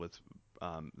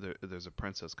there's a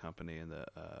princess company in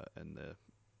the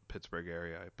Pittsburgh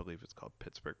area. I believe it's called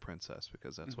Pittsburgh Princess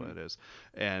because that's what Mhm. it is.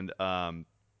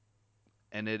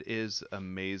 And it is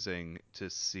amazing to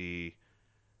see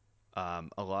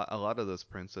a lot of those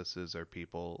princesses are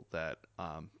people that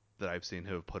I've seen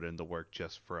who have put in the work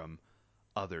just from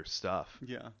other stuff.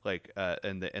 Yeah. Like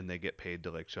and they get paid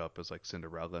to like show up as like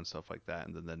Cinderella and stuff like that,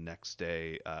 and then the next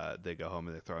day they go home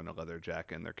and they throw on a leather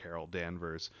jacket and they're Carol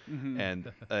Danvers, Hmm.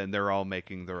 and they're all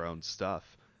making their own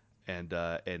stuff, and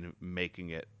making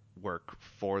it work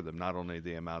for them. Not only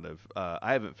the amount of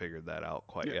I haven't figured that out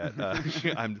quite Yeah.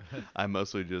 yet. I'm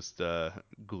mostly just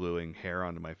gluing hair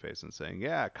onto my face and saying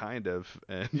yeah, kind of,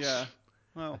 and Yeah.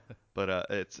 Well. but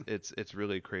it's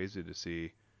really crazy to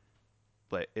see.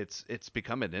 But it's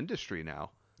become an industry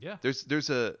now. Yeah. There's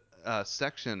a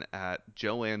section at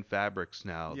Joanne Fabrics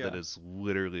now that Yeah. is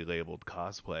literally labeled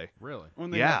cosplay. Really?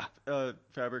 When they Yeah. have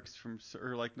fabrics from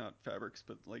or like not fabrics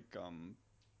but like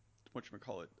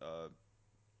whatchamacallit,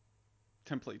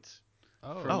 templates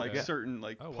Oh, for Oh like okay. yeah. certain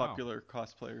like Oh, wow. popular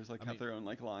cosplayers like I have mean, their own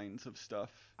like lines of stuff.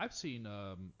 I've seen.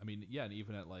 I mean, yeah, and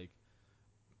even at like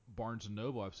Barnes and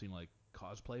Noble, I've seen like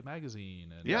cosplay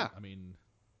magazine, and Yeah. I mean,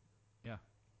 yeah,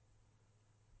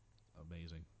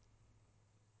 amazing.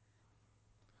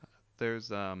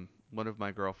 There's one of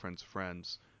my girlfriend's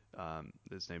friends,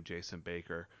 is named Jason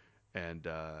Baker, and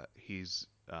he's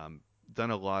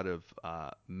done a lot of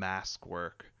mask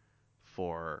work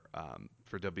for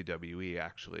WWE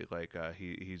actually. Like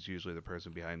he's usually the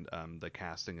person behind the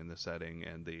casting and the setting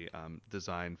and the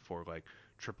design for like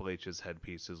Triple H's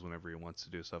headpieces whenever he wants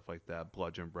to do stuff like that.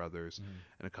 Bludgeon Brothers Mm.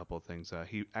 and a couple of things.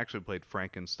 He actually played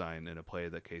Frankenstein in a play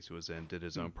that Casey was in. Did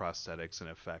his Hmm. own prosthetics and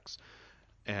effects,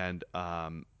 and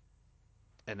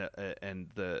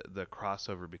the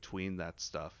crossover between that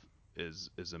stuff is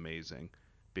amazing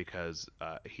because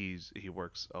he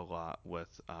works a lot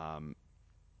with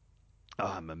oh,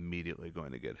 I'm immediately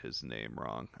going to get his name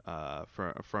wrong.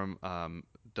 From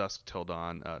Dusk Till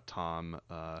Dawn, Tom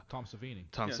Savini.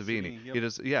 Tom Yeah, Savini. Savini. Yep. He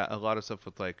does, yeah, a lot of stuff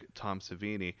with like Tom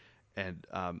Savini, and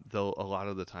they'll a lot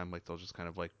of the time like they'll just kind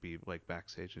of like be like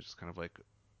backstage and just kind of like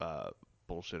uh,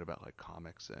 bullshit about like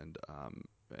comics and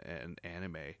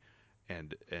anime,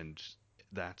 and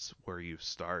that's where you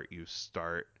start. You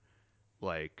start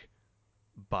like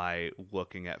by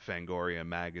looking at Fangoria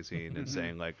magazine and Hmm.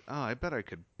 saying like, oh, I bet I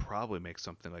could probably make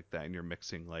something like that, and you're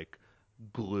mixing like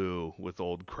glue with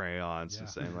old crayons and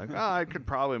Yeah. saying like, oh, I could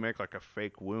probably make like a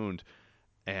fake wound,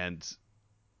 and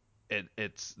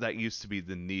it's that used to be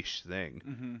the niche thing.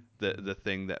 Hmm. The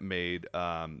thing that made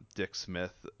Dick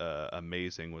Smith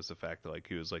amazing was the fact that like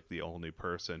he was like the only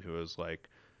person who was like,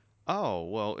 oh,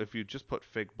 well, if you just put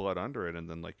fake blood under it and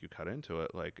then like you cut into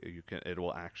it, like you can, it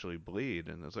will actually bleed.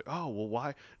 And it's like, oh, well,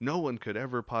 why? No one could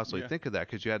ever possibly Yeah. think of that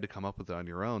because you had to come up with it on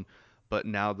your own. But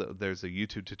now that there's a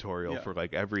YouTube tutorial Yeah. for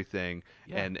like everything,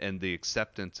 Yeah. and the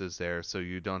acceptance is there, so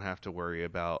you don't have to worry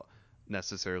about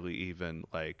necessarily even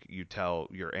like you tell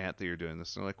your aunt that you're doing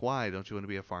this and they're like, why don't you want to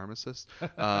be a pharmacist?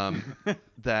 Um,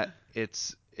 that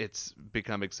it's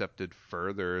become accepted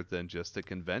further than just the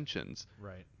conventions.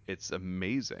 Right. It's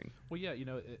amazing. Well, yeah,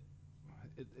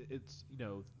 it's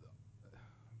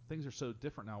things are so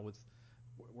different now with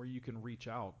where you can reach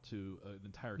out to an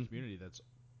entire Mhm. community that's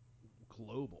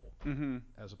global Hmm.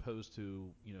 as opposed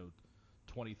to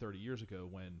 20, 30 years ago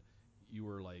when you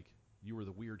were like you were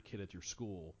the weird kid at your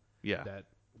school Yeah, that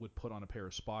would put on a pair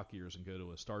of Spock ears and go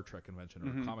to a Star Trek convention or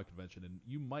a Hmm. comic convention, and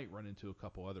you might run into a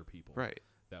couple other people right.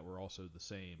 that were also the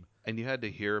same. And you had to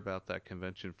hear about that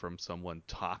convention from someone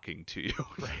talking to you.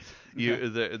 Right. Yeah.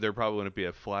 There probably wouldn't be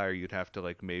a flyer. You'd have to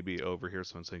like maybe overhear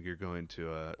someone saying you're going to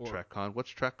Or TrekCon.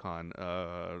 What's TrekCon?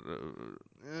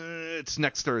 It's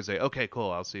next Thursday. Okay,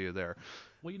 cool. I'll see you there.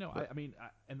 well, But I mean,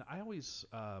 and I always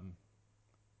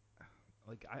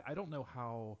like I don't know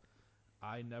how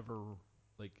I never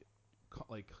like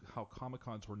like how Comic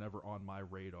Cons were never on my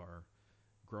radar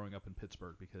growing up in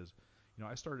Pittsburgh because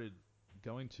I started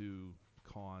going to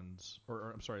cons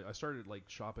or I'm sorry I started like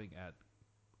shopping at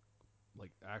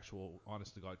like actual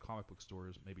honest to god comic book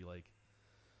stores maybe like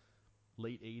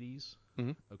late 80s.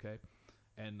 mhm. Okay,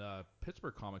 and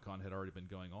Pittsburgh Comic Con had already been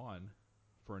going on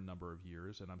for a number of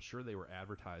years, and I'm sure they were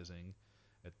advertising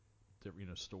at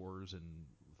stores and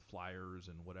flyers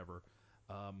and whatever.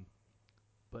 Um,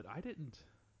 but I didn't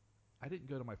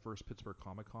go to my first Pittsburgh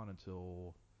Comic Con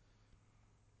until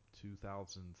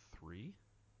 2003,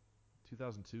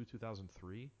 2002,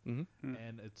 2003, Mhm.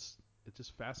 and it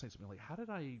just fascinates me. Like, how did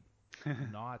I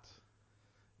not,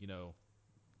 you know,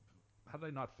 how did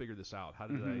I not figure this out? How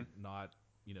did Hmm. I not,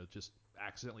 just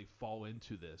accidentally fall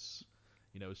into this?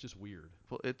 It's just weird.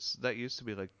 Well, it's that used to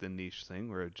be like the niche thing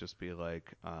where it'd just be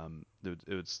like it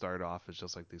would start off as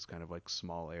just like these kind of like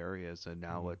small areas, and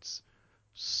now Mm-hmm. it's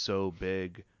so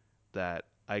big that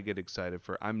I get excited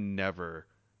for. I'm never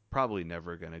probably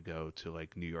never gonna go to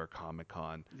like New York Comic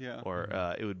Con, Yeah. or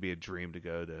it would be a dream to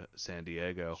go to San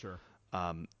Diego. Sure.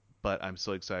 Um, but I'm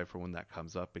so excited for when that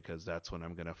comes up because that's when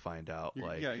I'm gonna find out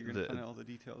like You're gonna find out all the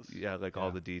details. like all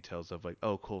Yeah. the details of like,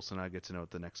 oh cool, so now I get to know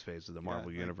what the next phase of the Marvel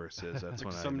like- universe is. That's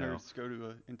Like when I some know. nerds go to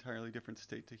an entirely different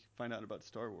state to find out about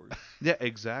Star Wars. Yeah,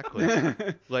 exactly.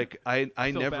 Like I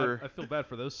never. I feel bad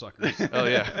for those suckers. Oh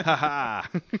yeah, haha.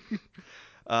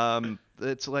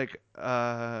 It's like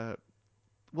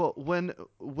well,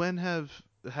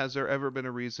 has there ever been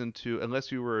a reason to,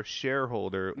 unless you were a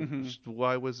shareholder, Mhm.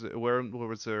 why was it, where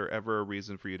was there ever a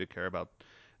reason for you to care about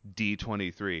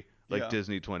D23, like Yeah.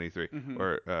 Disney 23, Mhm.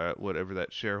 or whatever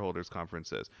that shareholders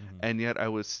conference is? Mhm. And yet I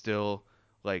was still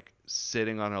like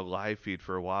sitting on a live feed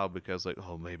for a while because like,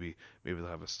 oh, maybe they'll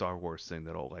have a Star Wars thing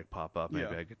that'll like pop up.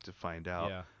 Maybe Yeah. I get to find out.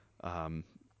 Yeah. Um,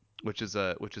 which is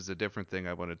a different thing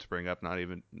I wanted to bring up. Not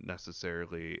even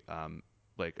necessarily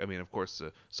like, I mean, of course,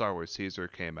 the Star Wars teaser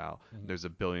came out. Mhm. There's a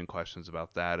billion questions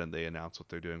about that, and they announced what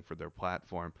they're doing for their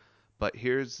platform. But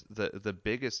here's the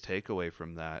biggest takeaway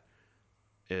from that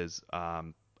is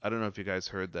I don't know if you guys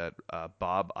heard that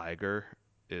Bob Iger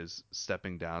is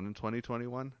stepping down in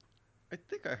 2021. I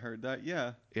think I heard that.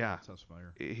 Yeah. Yeah, Sounds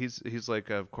familiar. he's like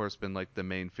of course been like the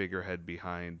main figurehead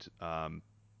behind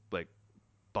like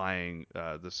buying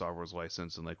the Star Wars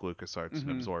license and like LucasArts and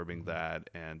Mhm. absorbing that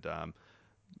and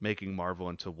making Marvel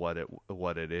into what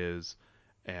it is,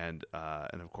 and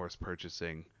of course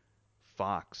purchasing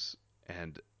Fox.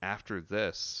 And after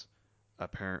this,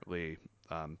 apparently,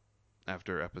 um,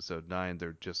 after Episode 9,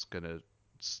 they're just gonna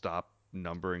stop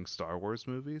numbering Star Wars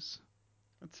movies.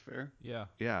 That's fair. Yeah.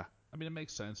 Yeah. I mean, it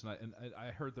makes sense, and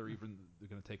I heard they're going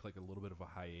to take like a little bit of a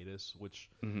hiatus, which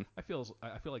Hmm. I feel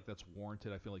like that's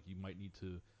warranted. I feel like you might need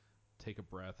to take a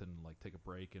breath and like take a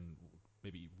break and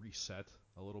maybe reset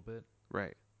a little bit.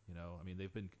 Right. You know, I mean,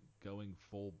 they've been going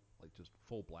just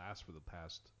full blast for the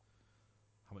past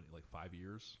how many, like 5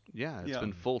 years? Yeah, it's Yeah.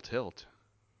 been full tilt.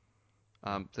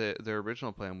 Their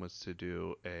original plan was to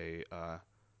do a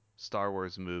Star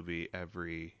Wars movie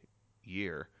every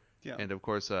year, Yeah. and of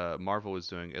course, Marvel was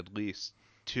doing at least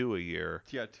two a year.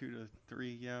 Yeah. 2 to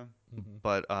 3. Yeah. Mm-hmm.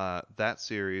 But that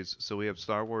series, so we have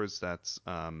Star Wars that's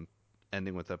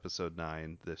ending with Episode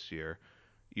 9 this year.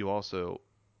 You also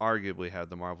arguably have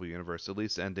the Marvel Universe at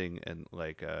least ending in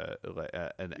like an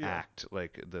Yeah. act,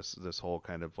 like this whole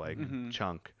kind of like Mhm.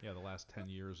 chunk. Yeah, the last 10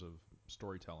 years of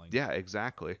storytelling. Yeah,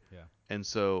 exactly. Yeah. And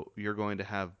so you're going to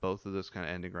have both of those kind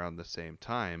of ending around the same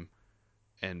time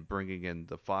and bringing in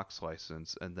the Fox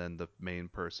license and then the main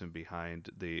person behind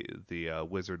the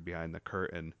wizard behind the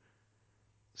curtain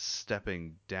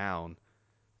stepping down.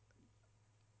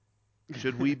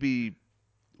 Should we be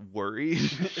worried?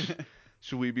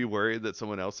 Should we be worried that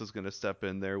someone else is going to step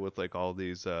in there with like all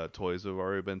these toys that have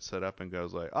already been set up and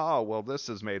goes like, oh, well, this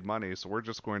has made money, so we're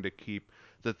just going to keep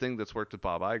the thing that's worked with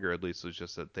Bob Iger at least was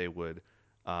just that they would,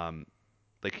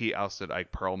 like he ousted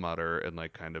Ike Perlmutter and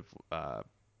like kind of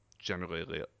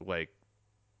generally like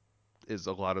is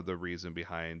a lot of the reason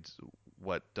behind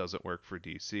what doesn't work for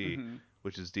DC, Mhm.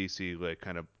 which is DC like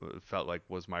kind of felt like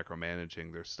was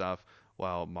micromanaging their stuff,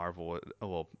 while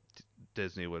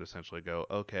Disney would essentially go,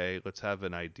 okay, let's have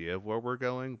an idea of where we're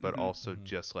going, but Mhm. also Mhm.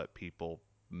 just let people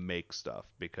make stuff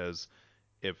because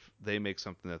if they make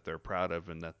something that they're proud of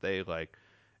and that they like,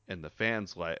 and the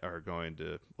fans like are going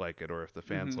to like it, or if the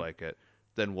fans Mhm. like it,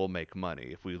 then we'll make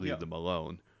money if we leave Yeah. them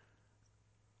alone.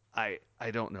 I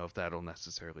don't know if that'll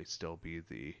necessarily still be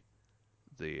the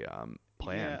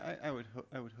plan. Yeah. I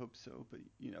would hope so, but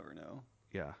you never know.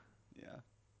 Yeah, Yeah.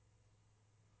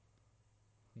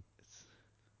 it's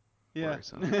Yeah.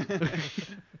 worrisome.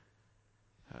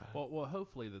 Well,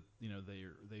 hopefully that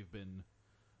they've been,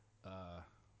 uh,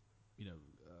 you know,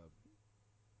 uh,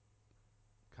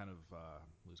 kind of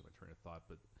losing my train of thought,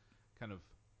 but kind of,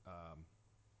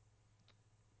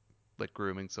 like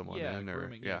grooming someone in,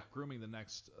 or yeah, grooming the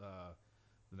next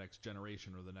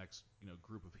generation or the next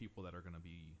group of people that are going to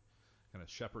be kind of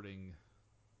shepherding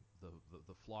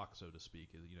the flock, so to speak,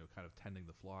 kind of tending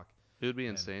the flock. it would be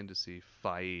And insane to see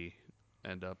Feige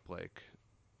end up like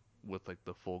with like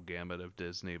the full gamut of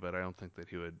Disney, but I don't think that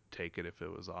he would take it if it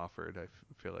was offered.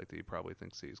 Feel like he probably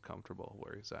thinks he's comfortable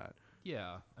where he's at.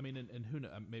 yeah, I mean, and who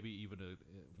maybe even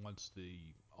once the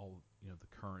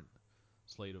current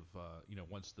slate of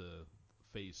once the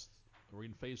phase. Are we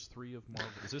in phase 3 of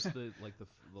Marvel? Is this the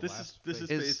last This is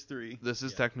phase? phase 3. This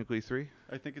is Yeah. technically 3.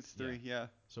 I think it's 3. Yeah.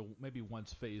 So maybe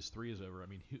once phase 3 is over, I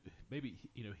mean,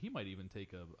 he might even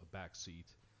take a back seat,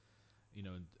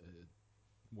 and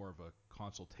more of a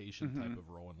consultation type Mhm. of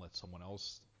role and let someone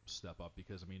else step up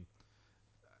because I mean,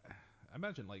 I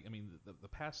imagine, like, I mean, the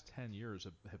past 10 years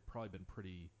have probably been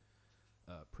pretty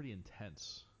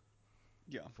intense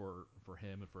Yeah. for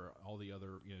him and for all the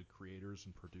other creators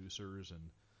and producers and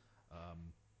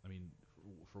I mean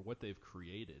for what they've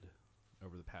created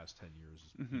over the past 10 years,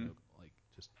 Hmm. like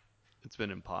just It's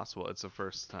been impossible. It's the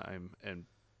first time, and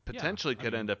yeah, potentially I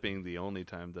could mean end up being the only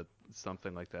time that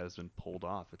something like that has been pulled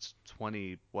off. It's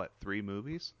 3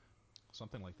 movies?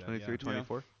 something like that, yeah. 23, Yeah.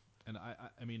 24? And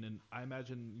I mean, and I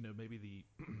imagine maybe the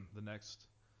the next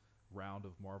round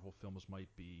of Marvel films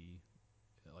might be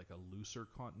like a looser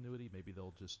continuity. Maybe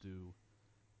they'll just do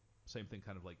same thing,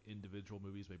 kind of like individual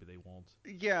movies. Maybe they won't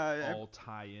Yeah. all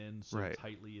tie in so Right.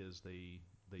 tightly as they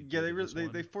Yeah, did they in really this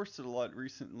one. they forced it a lot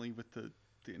recently with the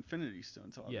Infinity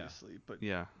Stones, Yeah. obviously. But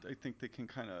Yeah. I think they can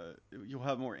kind of you'll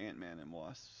have more Ant-Man and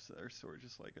Wasps that are sort of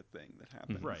just like a thing that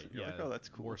happens. Right. And you're Yeah. like, oh, that's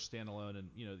cool. More standalone, and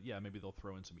yeah, maybe they'll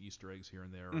throw in some Easter eggs here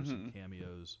and there or some Hmm.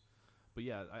 cameos. But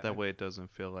yeah, That way it doesn't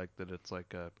feel like that it's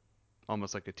like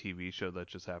almost like a TV show that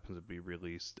just happens to be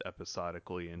released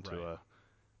episodically into Right.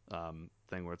 a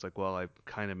thing where it's like, well, I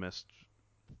kind of missed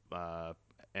uh,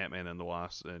 Ant-Man and the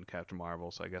Wasp and Captain Marvel,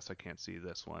 so I guess I can't see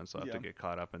this one, so I have Yeah. to get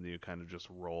caught up, and then you kind of just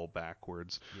roll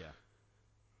backwards. Yeah.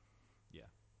 Yeah.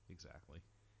 Exactly.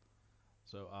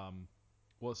 So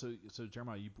well, so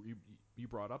Jeremiah, you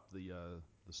brought up the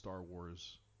Star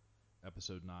Wars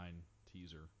Episode 9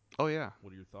 teaser. Oh yeah,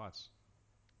 What are your thoughts?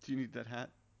 Do you need that hat?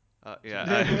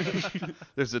 yeah.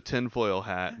 There's a tinfoil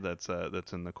hat that's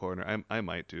in the corner. I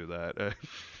might do that.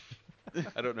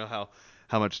 I don't know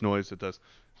how much noise it does.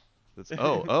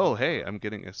 Oh hey, I'm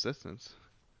getting assistance.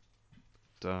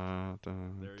 Da, da,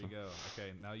 There you da. go.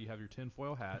 Okay, now you have your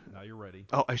tinfoil hat. Now you're ready.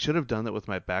 Oh, I should have done that with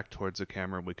my back towards the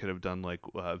camera. And we could have done like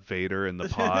Vader in the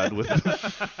pod with.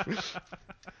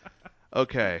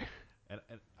 Okay. And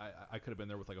I could have been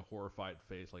there with like a horrified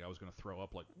face, like I was gonna throw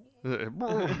up. Like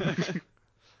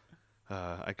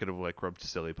I could have like rubbed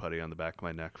silly putty on the back of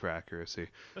my neck for accuracy.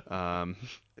 Um,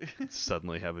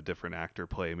 Suddenly have a different actor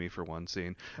play me for one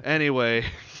scene. Anyway,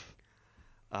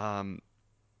 um,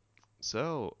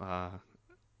 so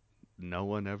no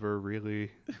one ever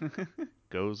really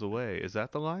goes away. Is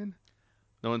that the line?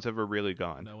 No one's ever really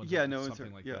gone. no one's Yeah, no, it's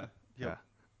something like yeah, that. Yeah. yep.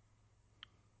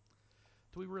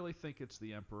 Do we really think it's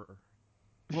the Emperor?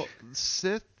 Well,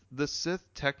 the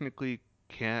Sith technically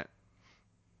can't,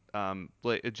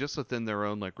 like just within their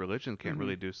own like religion, can't Hmm.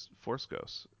 really do Force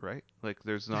ghosts, right? Like,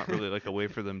 there's not really like a way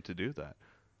for them to do that.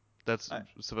 That's I,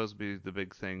 supposed to be the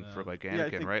big thing for like yeah, I Anakin,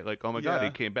 think right? Like, oh my God, he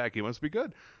yeah, came back, he must be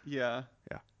good. yeah.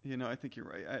 Yeah. I think you're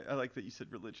right. I like that you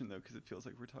said religion though, because it feels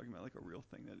like we're talking about like a real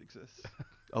thing that exists.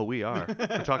 Oh, we are.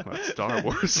 We're talking about Star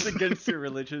Wars. It's against your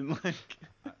religion, like.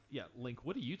 Yeah, Link.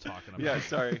 What are you talking about? Yeah,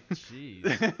 sorry. Jeez.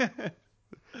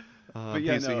 But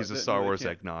yeah, no, He's a no, Star they Wars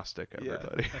can't. agnostic, Yeah.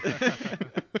 everybody.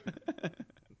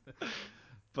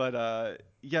 But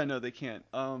yeah, no, they can't.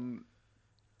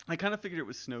 I kind of figured it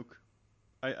was Snoke.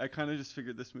 I kind of just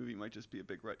figured this movie might just be a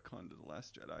big retcon to the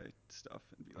Last Jedi stuff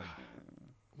and be like,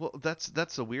 Well,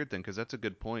 that's a weird thing, because that's a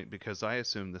good point, because I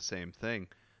assumed the same thing,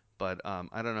 but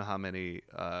I don't know how many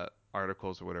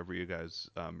articles or whatever you guys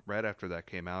read after that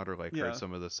came out, or like heard yeah,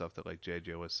 some of the stuff that like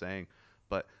JJ was saying,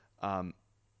 but um,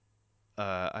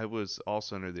 I was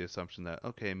also under the assumption that,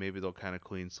 okay, maybe they'll kind of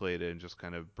clean slate it and just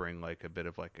kind of bring like a bit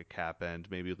of like a cap end,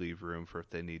 maybe leave room for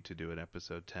if they need to do an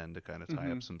episode 10 to kind of tie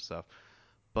hmm, up some stuff.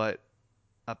 But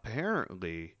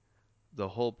apparently, the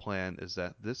whole plan is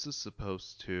that this is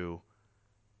supposed to,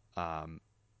 um,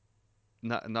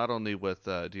 not only with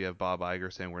do you have Bob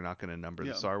Iger saying we're not going to number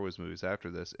the yeah, Star Wars movies after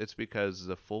this, it's because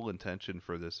the full intention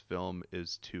for this film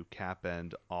is to cap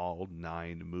end all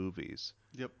 9 movies.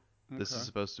 yep, This is okay,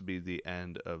 supposed to be the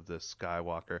end of the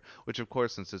Skywalker, which of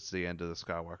course, since it's the end of the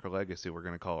Skywalker legacy, we're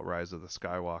going to call it Rise of the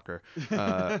Skywalker,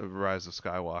 Rise of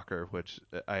Skywalker, which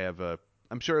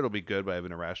I'm sure it'll be good, but I have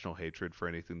an irrational hatred for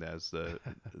anything that has the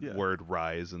yeah, word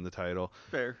rise in the title.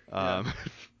 fair, yeah, Um,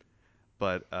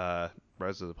 but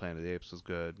Rise of the Planet of the Apes was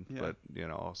good, yeah, but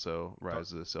also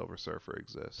Rise of the Silver Surfer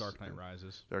exists. Dark Knight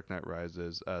Rises. Dark Knight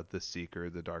Rises, The Seeker,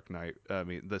 The Dark Knight. I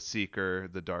mean, The Seeker,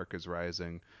 The Dark is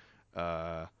Rising.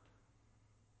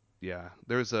 Yeah,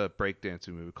 there's a breakdancing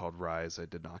movie called Rise I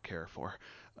did not care for.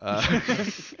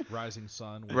 Rising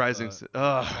Sun with Sean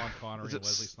Connery and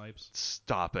Wesley Snipes.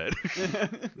 Stop it.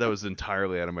 That was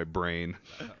entirely out of my brain.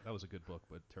 That was a good book,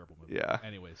 but terrible movie. Yeah.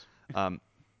 Anyways.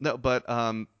 No, but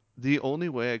the only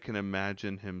way I can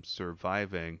imagine him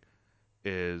surviving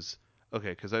is, okay,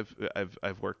 because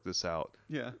I've worked this out.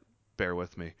 yeah, Bear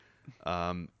with me.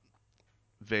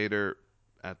 Vader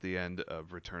at the end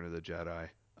of Return of the Jedi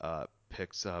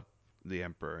picks up the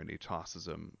Emperor and he tosses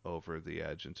him over the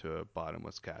edge into a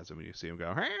bottomless chasm, and you see him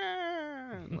go,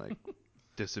 and like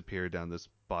disappear down this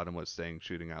bottomless thing,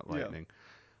 shooting out Yeah. lightning.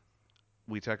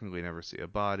 We technically never see a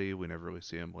body. We never really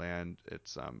see him land.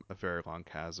 It's a very long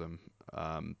chasm.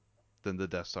 Then the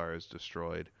Death Star is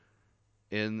destroyed.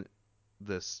 In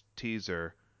this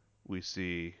teaser, we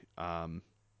see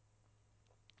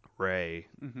Rey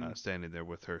Mm-hmm. standing there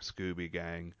with her Scooby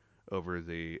gang over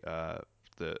the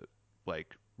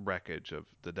like wreckage of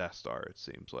the Death Star. It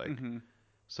seems like. Mm-hmm.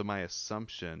 So my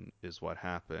assumption is what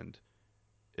happened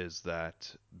is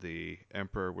that the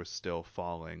Emperor was still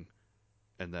falling,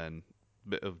 and then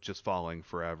of just falling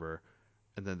forever,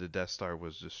 and then the Death Star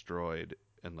was destroyed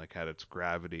and like had its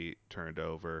gravity turned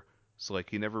over. So like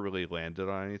he never really landed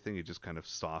on anything. He just kind of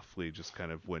softly just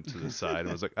kind of went to the side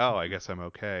and was like, "Oh, I guess I'm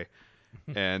okay."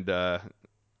 And I've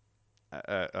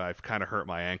kind of hurt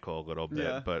my ankle a little bit,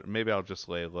 Yeah. but maybe I'll just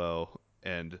lay low.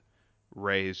 And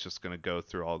Rey's just gonna go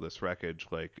through all this wreckage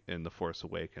like in The Force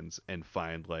Awakens and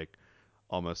find like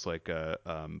almost like a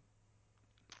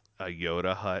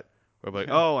Yoda hut. Where I'm like,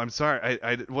 oh, I'm sorry,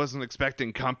 I wasn't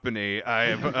expecting company.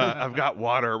 I've got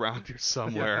water around here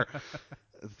somewhere.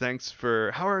 Thanks for.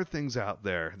 How are things out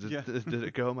there? Yeah. Did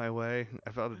it go my way?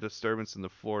 I felt a disturbance in the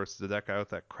force. Did that guy with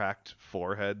that cracked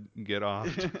forehead get off?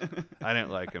 I didn't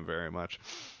like him very much.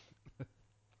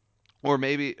 Or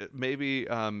maybe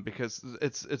because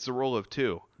it's a role of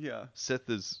two. Yeah. Sith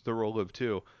is the role of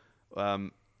two.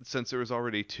 Since there was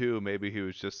already two, maybe he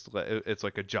was just it's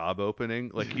like a job opening.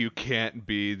 Like you can't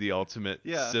be the ultimate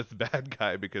Yeah. Sith bad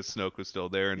guy because Snoke was still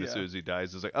there, and as Yeah. soon as he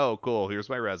dies, it's like, oh, cool, here's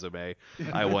my resume.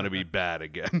 I want to be bad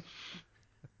again.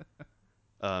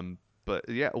 But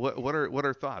yeah, what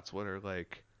are thoughts? What are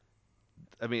like?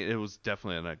 I mean, it was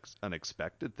definitely an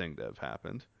unexpected thing to have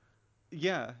happened.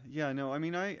 Yeah. Yeah. No, I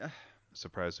mean,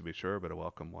 Surprised to be sure, but a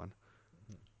welcome one.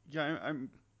 yeah, I'm.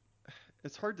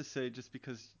 It's hard to say just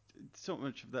because so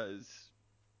much of that is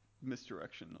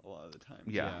misdirection a lot of the time.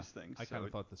 Yeah. These things. I so kind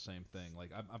of thought the same thing. Like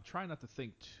I'm trying not to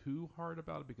think too hard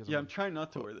about it because Yeah, I'm trying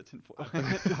not to wear the tinfoil.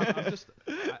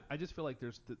 I just feel like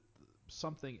there's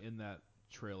something in that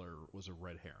trailer was a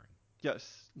red herring.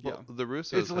 Yes. Yeah. Well, the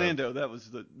Russos It's have- Lando. That's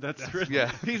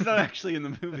Yeah. He's not actually in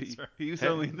the movie. That's right. He was Hey,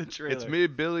 only in the trailer. It's me,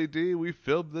 Billy D. We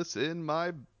filmed this in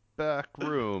my back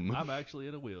room. I'm actually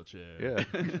in a wheelchair. Yeah.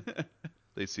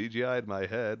 They CGI'd my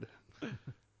head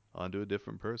onto a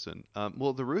different person.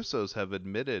 Well, the Russos have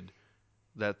admitted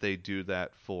that they do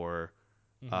that for,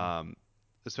 Mhm.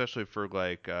 especially for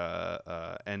like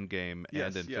Endgame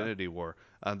Yes, and yeah. Infinity War.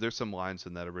 There's some lines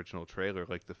in that original trailer,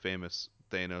 like the famous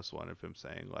Thanos one of him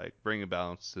saying, like, "Bringing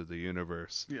balance to the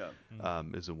universe," Yeah.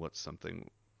 isn't what something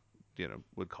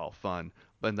would call fun,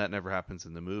 but that never happens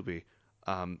in the movie.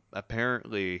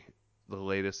 Apparently, the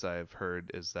latest I've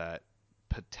heard is that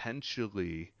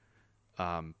potentially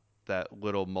that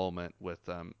little moment with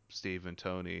Steve and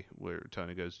Tony, where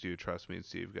Tony goes, "Do you trust me?" and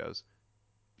Steve goes,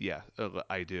 "Yeah,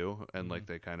 I do," and like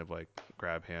they kind of like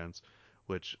grab hands,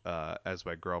 which, as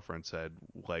my girlfriend said,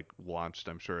 like launched,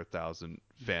 I'm sure, 1,000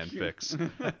 fanfics.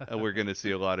 And we're gonna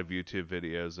see a lot of YouTube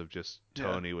videos of just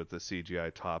Tony with the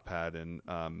CGI top hat and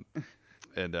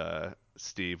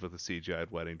Steve with a CGI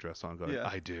wedding dress on, going, Yeah.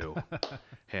 "I do,"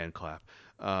 hand clap.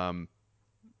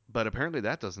 But apparently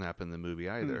that doesn't happen in the movie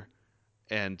either.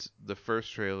 And the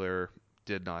first trailer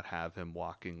did not have him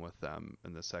walking with them,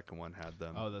 and the second one had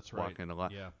them Oh, that's right. walking a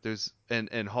lot. Yeah. There's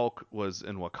and Hulk was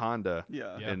in Wakanda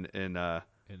Yeah. Yeah. in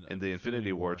the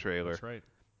Infinity War trailer. That's right.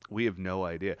 We have no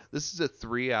idea. This is a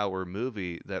 3-hour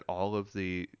movie that all of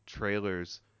the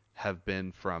trailers have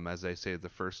been from, as I say, the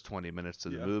first 20 minutes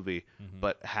of the Yeah. movie, Mhm.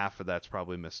 but half of that's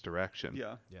probably misdirection,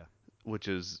 Yeah. which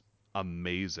is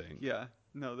amazing. Yeah.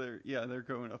 No, they're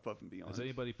going above and beyond. Is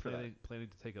anybody for that. planning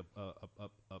to take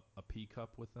a pea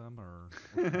cup with them or?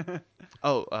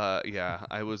 Oh, yeah,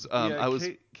 I was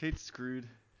Kate's screwed.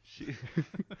 She.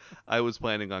 I was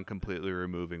planning on completely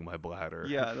removing my bladder.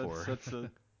 Yeah, for... that's the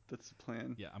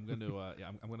plan. Yeah, I'm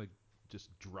gonna just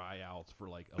dry out for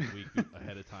like a week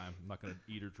ahead of time. I'm not gonna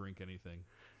eat or drink anything.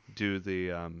 do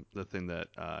the thing that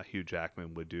Hugh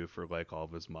Jackman would do for like all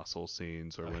of his muscle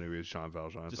scenes, or when he was Jean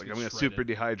Valjean. It's Just like, get I'm gonna shredded. super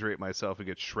dehydrate myself and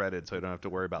get shredded so I don't have to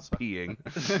worry about peeing.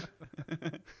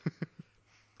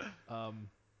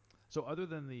 So other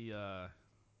than the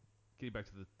getting back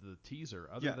to the teaser,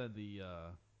 other Yeah. than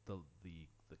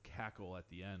the cackle at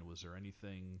the end, was there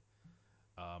anything?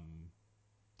 I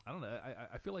don't know.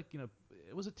 I feel like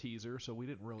it was a teaser, so we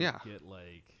didn't really Yeah. get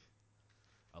like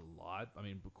a lot. I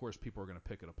mean, of course, people are gonna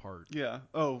pick it apart. Yeah.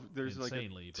 Oh, there's like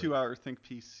Insanely, a but- 2-hour think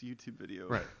piece YouTube video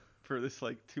Right. for this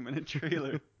like 2-minute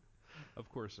trailer. Of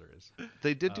course, there is.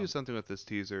 They did do something with this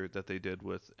teaser that they did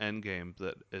with Endgame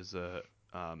that is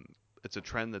it's a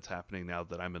trend that's happening now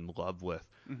that I'm in love with,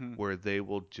 Hmm. where they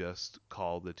will just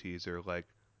call the teaser like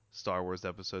Star Wars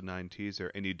Episode 9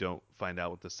 teaser, and you don't find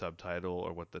out what the subtitle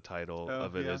or what the title Oh,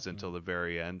 of it yeah. is until the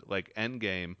very end. Like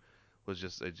Endgame was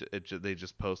just they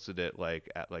just posted it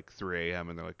like at like 3 a.m.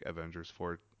 and they're like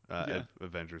Yeah.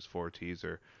 Avengers 4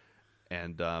 teaser,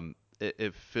 and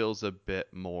it feels a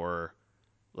bit more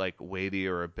like weighty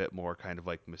or a bit more kind of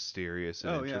like mysterious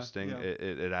and Oh, yeah. interesting. Yeah.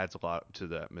 It adds a lot to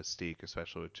that mystique,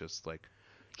 especially with just like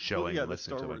Well, showing yeah, and the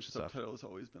listening Star to a bunch Wars of stuff. subtitle has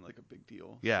always been like a big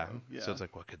deal. Yeah. So, yeah. So it's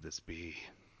like, what could this be?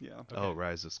 Yeah. Okay. Oh,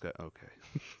 Rise of Sky.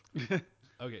 Okay.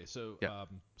 Okay, so Yeah.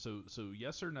 so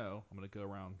yes or no? I'm going to go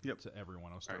around Yep. to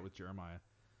everyone. I'll start Alright. with Jeremiah.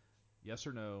 Yes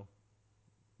or no,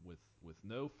 with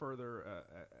no further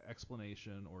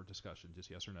explanation or discussion, just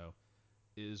yes or no.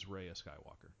 Is Rey a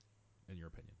Skywalker, in your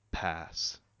opinion?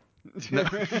 Pass. No.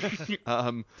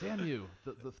 Damn you!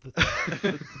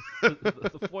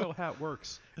 The foil hat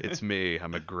works. It's me.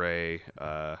 I'm a gray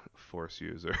Force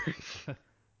user.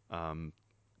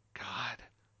 God.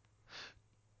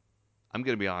 I'm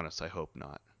gonna be honest. I hope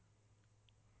not.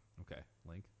 Okay,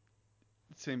 Link.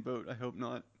 Same boat. I hope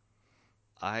not.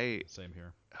 I Same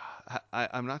here.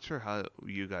 I'm not sure how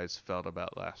you guys felt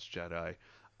about Last Jedi.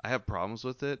 I have problems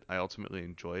with it. I ultimately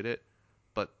enjoyed it,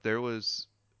 but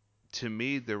to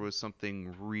me, there was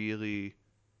something really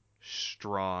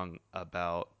strong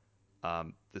about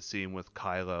the scene with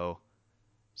Kylo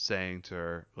saying to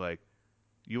her, like,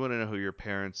 "You want to know who your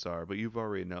parents are, but you've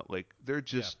already know. Like, they're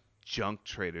just junk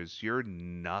traders. You're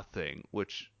nothing,"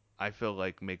 which I feel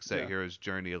like makes that Yeah. hero's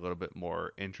journey a little bit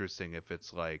more interesting if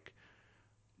it's like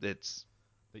it's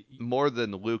They, more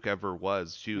than Luke ever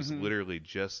was. She was Mhm. literally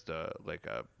just a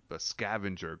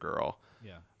scavenger girl.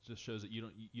 yeah, just shows that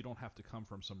you don't have to come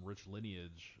from some rich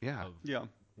lineage Yeah. of Yeah.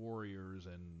 warriors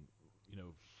and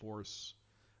force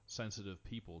sensitive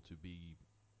people to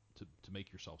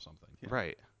make yourself something. Yeah.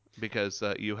 Right. Because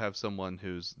you have someone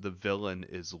who's the villain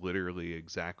is literally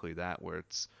exactly that, where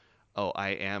it's, oh, I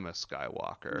am a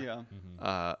Skywalker. Yeah.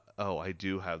 Mm-hmm. Oh, I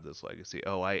do have this legacy.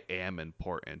 Oh, I am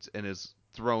important, and is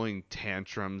throwing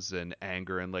tantrums and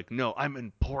anger and like, no, I'm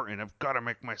important. I've got to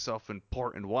make myself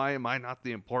important. Why am I not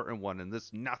the important one? And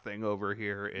this nothing over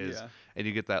here is. Yeah. And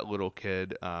you get that little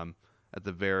kid at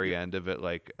the very Yep. end of it,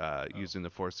 like using the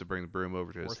Force to bring the broom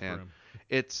over to his Force hand. broom.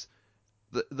 It's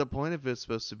the point of it is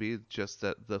supposed to be just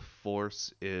that the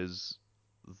Force is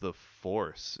the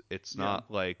Force. It's Yeah.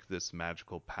 not like this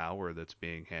magical power that's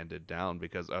being handed down,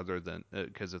 because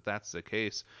because if that's the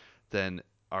case, then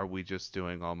are we just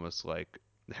doing almost like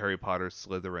Harry Potter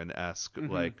Slytherin-esque, Mhm.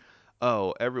 like,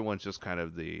 oh, everyone's just kind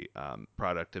of the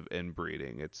product of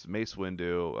inbreeding. It's Mace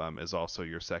Windu is also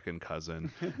your second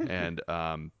cousin, and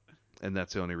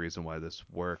that's the only reason why this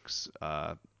works.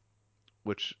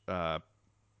 Which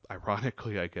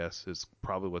ironically, I guess, is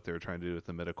probably what they were trying to do with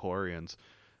the midichlorians,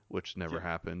 which never Yeah.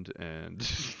 happened.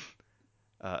 And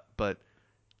but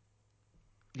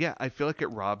yeah, I feel like it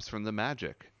robs from the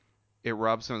magic. It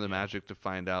robs from the Yeah. magic to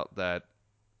find out that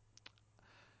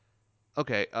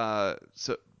okay,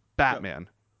 so Yep. Batman.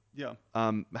 Yeah.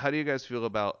 How do you guys feel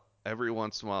about every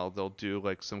once in a while they'll do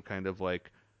like some kind of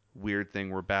like weird thing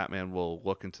where Batman will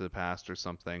look into the past or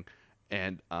something,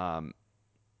 and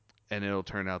it'll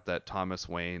turn out that Thomas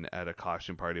Wayne at a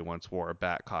costume party once wore a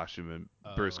bat costume,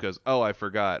 and Bruce Oh. goes, "Oh, I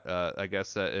forgot. I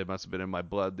guess that it must have been in my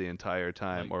blood the entire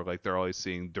time." Like- Or like they're always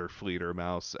seeing Durfleet or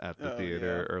Mouse at the Oh,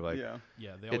 theater, yeah. or like Yeah.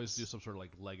 Yeah, they always do it's some sort of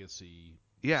like legacy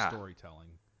yeah, storytelling.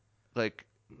 like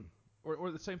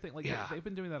Or the same thing, like yeah, they've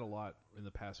been doing that a lot in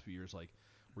the past few years, like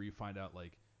where you find out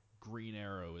like Green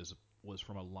Arrow was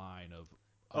from a line of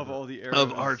Of other all the of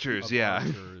arrows, archers, of yeah.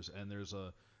 archers, and there's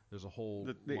a whole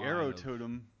the line arrow of,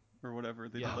 totem or whatever.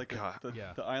 They Yeah. did Oh like god.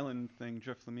 Yeah. the island thing.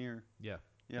 Jeff Lemire. yeah,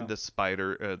 Yeah. And the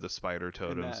spider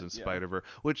totems that, and yeah. Spider-Verse,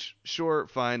 which sure,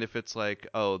 fine if it's like,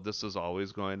 oh, this is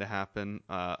always going to happen.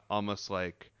 Almost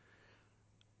like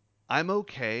I'm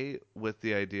okay with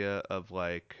the idea of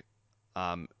like,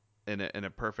 in a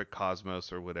perfect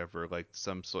cosmos or whatever, like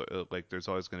some sort of, like there's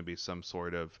always going to be some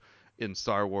sort of in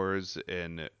Star Wars,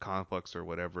 in complex or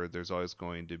whatever. There's always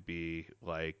going to be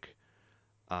like,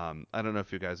 I don't know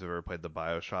if you guys have ever played the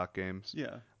BioShock games.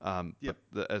 Yeah. But Yep.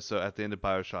 so at the end of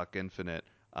BioShock Infinite,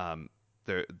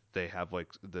 they have like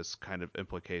this kind of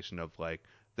implication of like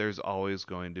there's always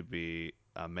going to be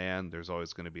a man, there's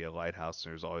always going to be a lighthouse,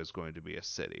 and there's always going to be a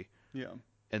city. Yeah.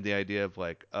 And the idea of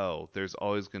like, oh, there's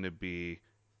always going to be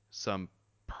some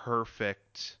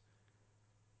perfect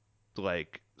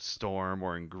like storm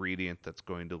or ingredient that's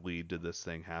going to lead to this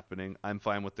thing happening. I'm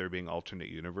fine with there being alternate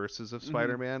universes of Mhm.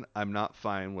 Spider-Man. I'm not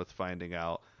fine with finding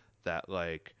out that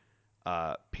like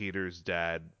Peter's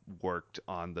dad worked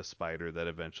on the spider that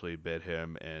eventually bit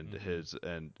him, and his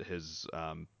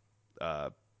uh,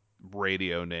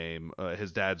 radio name,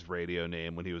 his dad's radio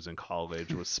name when he was in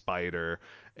college was Spider,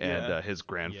 and Yeah. his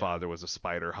grandfather was a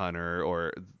spider hunter,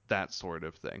 or that sort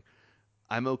of thing.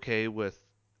 I'm okay with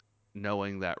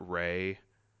knowing that Rey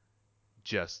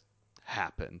just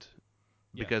happened,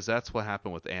 Yeah. because that's what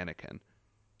happened with Anakin.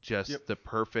 Just Yep. the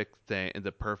perfect thing,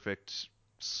 the perfect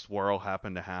swirl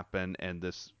happened to happen, and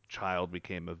this child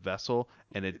became a vessel,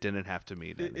 and it didn't have to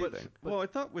mean anything. Well, I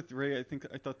thought with Ray, I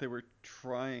thought they were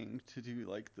trying to do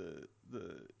like the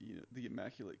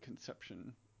Immaculate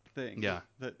Conception thing. Yeah.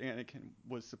 That Anakin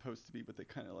was supposed to be, but they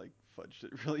kind of like fudged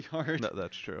it really hard.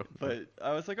 That's true. But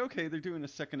I was like, okay, they're doing a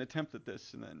second attempt at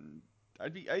this, and then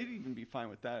I'd even be fine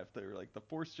with that if they were like the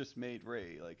Force just made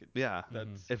Ray like it. Yeah.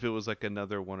 That's If it was like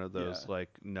another one of those, Yeah. like,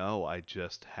 no, I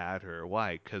just had her.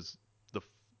 Why? Because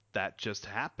that just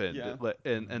happened. Yeah.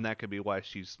 And that could be why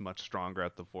she's much stronger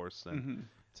at the Force than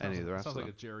Mhm. any of the rest Sounds of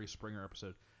like a Jerry Springer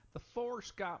episode. The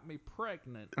Force got me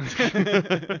pregnant.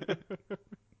 them.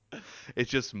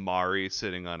 It's just Mari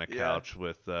sitting on a Yeah. couch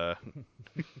with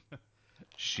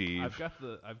Sheev.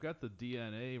 I've got the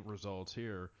DNA results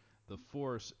here. The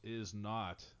Force is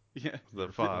not Yeah. The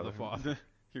your father. The father.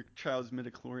 Your child's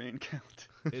midichlorian count.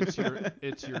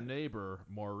 It's your neighbor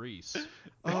Maurice.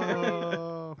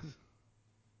 Oh.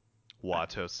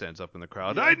 Watto stands up in the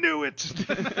crowd. Yeah. I knew it!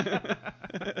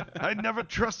 I never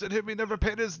trusted him. He never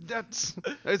paid his debts.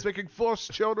 He's making Force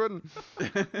children.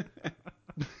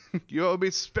 You owe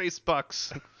me space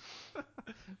bucks.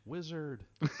 Wizard.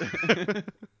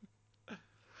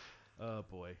 Oh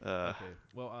boy. Okay.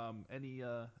 Well, any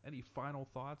final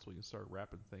thoughts? We can start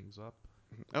wrapping things up.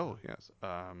 Oh yes.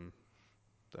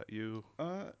 That you.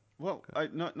 Well, I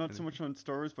not so much on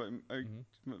Star Wars, but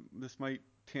Mm-hmm. this might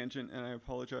tangent, and I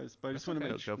apologize, but I That's just want to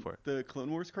okay. mention Go for it. the Clone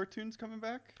Wars cartoons coming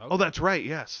back, Oh, that's right.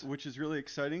 Yes. which is really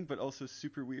exciting, but also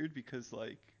super weird because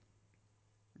like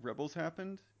Rebels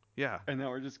happened, Yeah. and now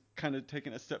we're just kind of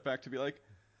taking a step back to be like,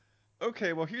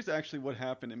 okay, well here's actually what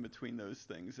happened in between those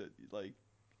things. That like,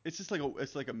 it's just like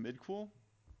a midquel.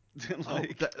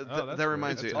 Like, that's that great.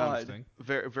 reminds That's me. interesting.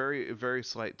 Very, very, very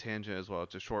slight tangent as well.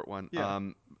 It's a short one. Yeah.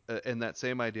 And that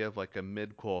same idea of like a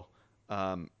midquel.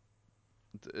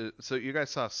 So you guys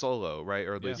saw Solo, right?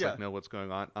 Or at least Yeah. like know what's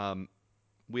going on.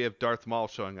 We have Darth Maul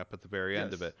showing up at the very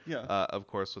end of Yes. it. Yeah. Of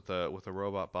course, with a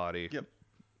robot body. Yep.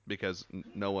 Because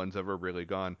no one's ever really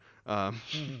gone.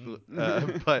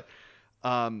 But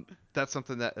that's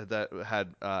something that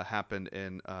had happened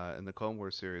in the Clone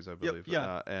Wars series, I believe.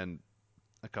 yeah. And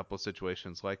a couple of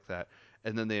situations like that.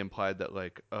 And then they implied that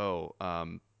like,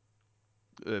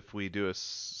 if we do a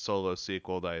Solo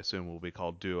sequel that I assume will be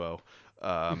called Duo,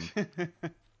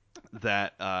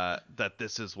 that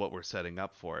this is what we're setting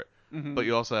up for it. Mhm. But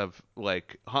you also have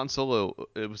like Han Solo.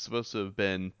 It was supposed to have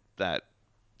been that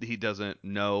he doesn't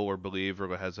know or believe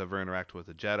or has ever interacted with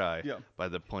a Jedi Yeah. by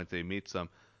the point that he meets them.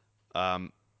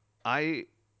 I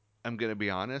am gonna be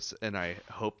honest, and I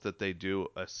hope that they do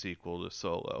a sequel to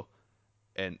Solo,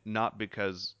 and not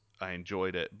because I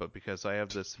enjoyed it, but because I have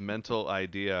this mental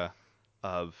idea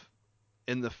of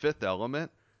in The Fifth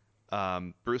Element,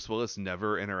 Bruce Willis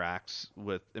never interacts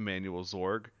with Emmanuel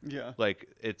Zorg. Yeah. Like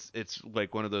it's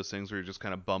like one of those things where you're just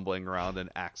kind of bumbling around and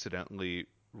accidentally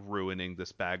ruining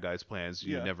this bad guy's plans.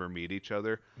 You Yeah. never meet each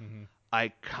other. Mm-hmm. I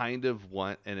kind of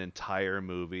want an entire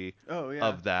movie Oh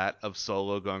yeah. of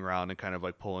Solo going around and kind of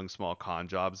like pulling small con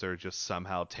jobs that are just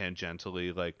somehow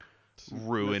tangentially like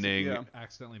ruining. Yeah.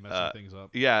 Accidentally messing things up.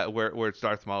 Yeah, where it's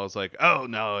Darth Maul is like, oh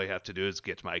no, all you have to do is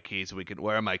get my keys.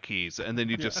 Where are my keys? And then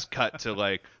you just cut to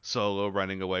like Solo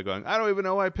running away, going, I don't even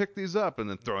know why I picked these up, and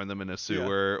then throwing them in a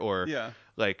sewer, or Yeah.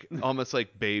 like almost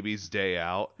like Baby's Day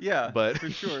Out. Yeah. But for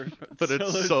sure. but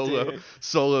it's Solo's Solo. day.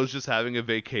 Solo's just having a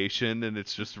vacation, and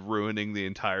it's just ruining the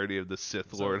entirety of the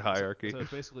Sith Lord hierarchy. So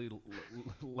it's basically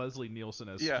Leslie Nielsen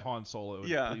as Yeah. Han Solo in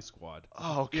Yeah. Police Squad.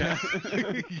 Oh, okay.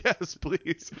 Yeah. Yes,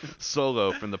 please.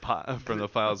 Solo from the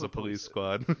files of Police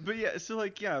Squad. But yeah, so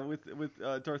like with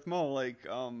Darth Maul, like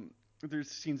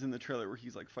there's scenes in the trailer where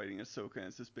he's like fighting Ahsoka and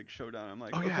it's this big showdown. I'm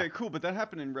like, Oh, yeah. okay, cool, but that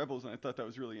happened in Rebels and I thought that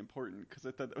was really important because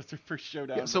I thought that was their first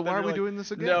showdown. Yeah, so But then why are you're we like, doing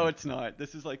this again? No, it's not.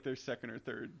 This is like their second or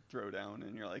third throwdown,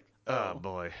 and you're like, Oh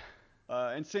boy.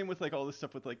 And same with like all this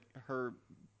stuff with like her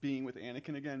being with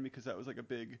Anakin again because that was like a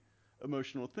big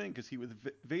emotional thing because he was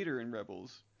Vader in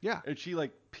Rebels. Yeah. And she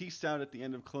like pieced out at the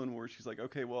end of Clone Wars. She's like,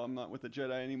 okay, well I'm not with the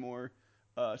Jedi anymore.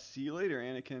 See you later,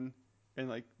 Anakin. And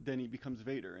like then he becomes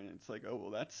Vader, and it's like, oh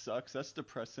well, that sucks. That's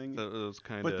depressing. That was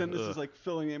kind of. But then this is like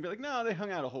filling in, and be like, no, they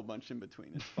hung out a whole bunch in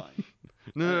between. It's fine.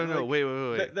 No. Like,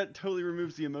 Wait. that totally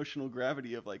removes the emotional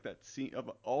gravity of like that scene of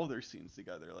all their scenes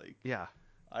together. Like Yeah.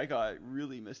 I got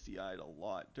really misty-eyed a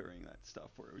lot during that stuff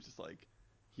where it was just like,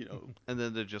 you know, And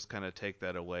then they just kind of take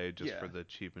that away just yeah, for the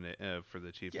cheapness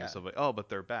yeah, of like, oh, but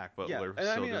they're back, but yeah. we're And I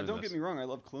still mean, doing don't get this. me wrong, I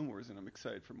love Clone Wars and I'm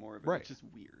excited for more of it. Right. It's just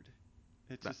weird.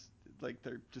 It's That- just like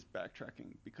they're just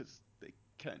backtracking because they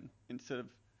can instead of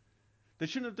they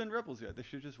shouldn't have done Rebels yet. They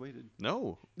should have just waited.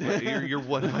 No, you're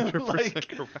 100% like,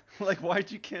 correct. like,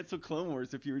 why'd you cancel Clone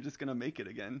Wars if you were just gonna make it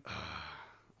again?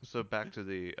 So back to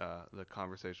the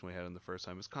conversation we had in the first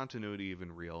time. Is continuity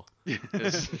even real?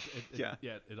 Yeah.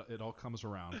 It all comes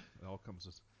around. It all comes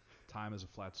as time is a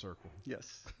flat circle.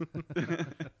 Yes.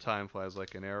 Time flies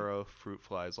like an arrow, fruit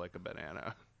flies like a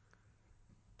banana.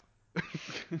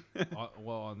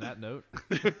 Well, on that note,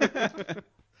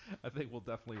 I think we'll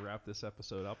definitely wrap this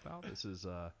episode up now. This has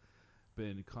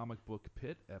been Comic Book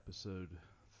Pit, episode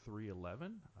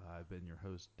 311. I've been your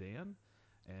host, Dan.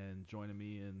 And joining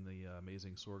me in the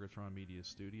amazing Sorgatron Media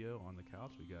studio on the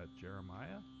couch, we got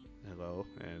Jeremiah. Hello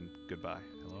and goodbye.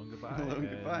 Hello and goodbye. Hello and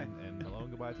goodbye. And hello and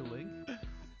goodbye to Link.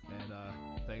 And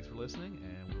thanks for listening,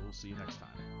 and we will see you next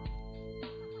time.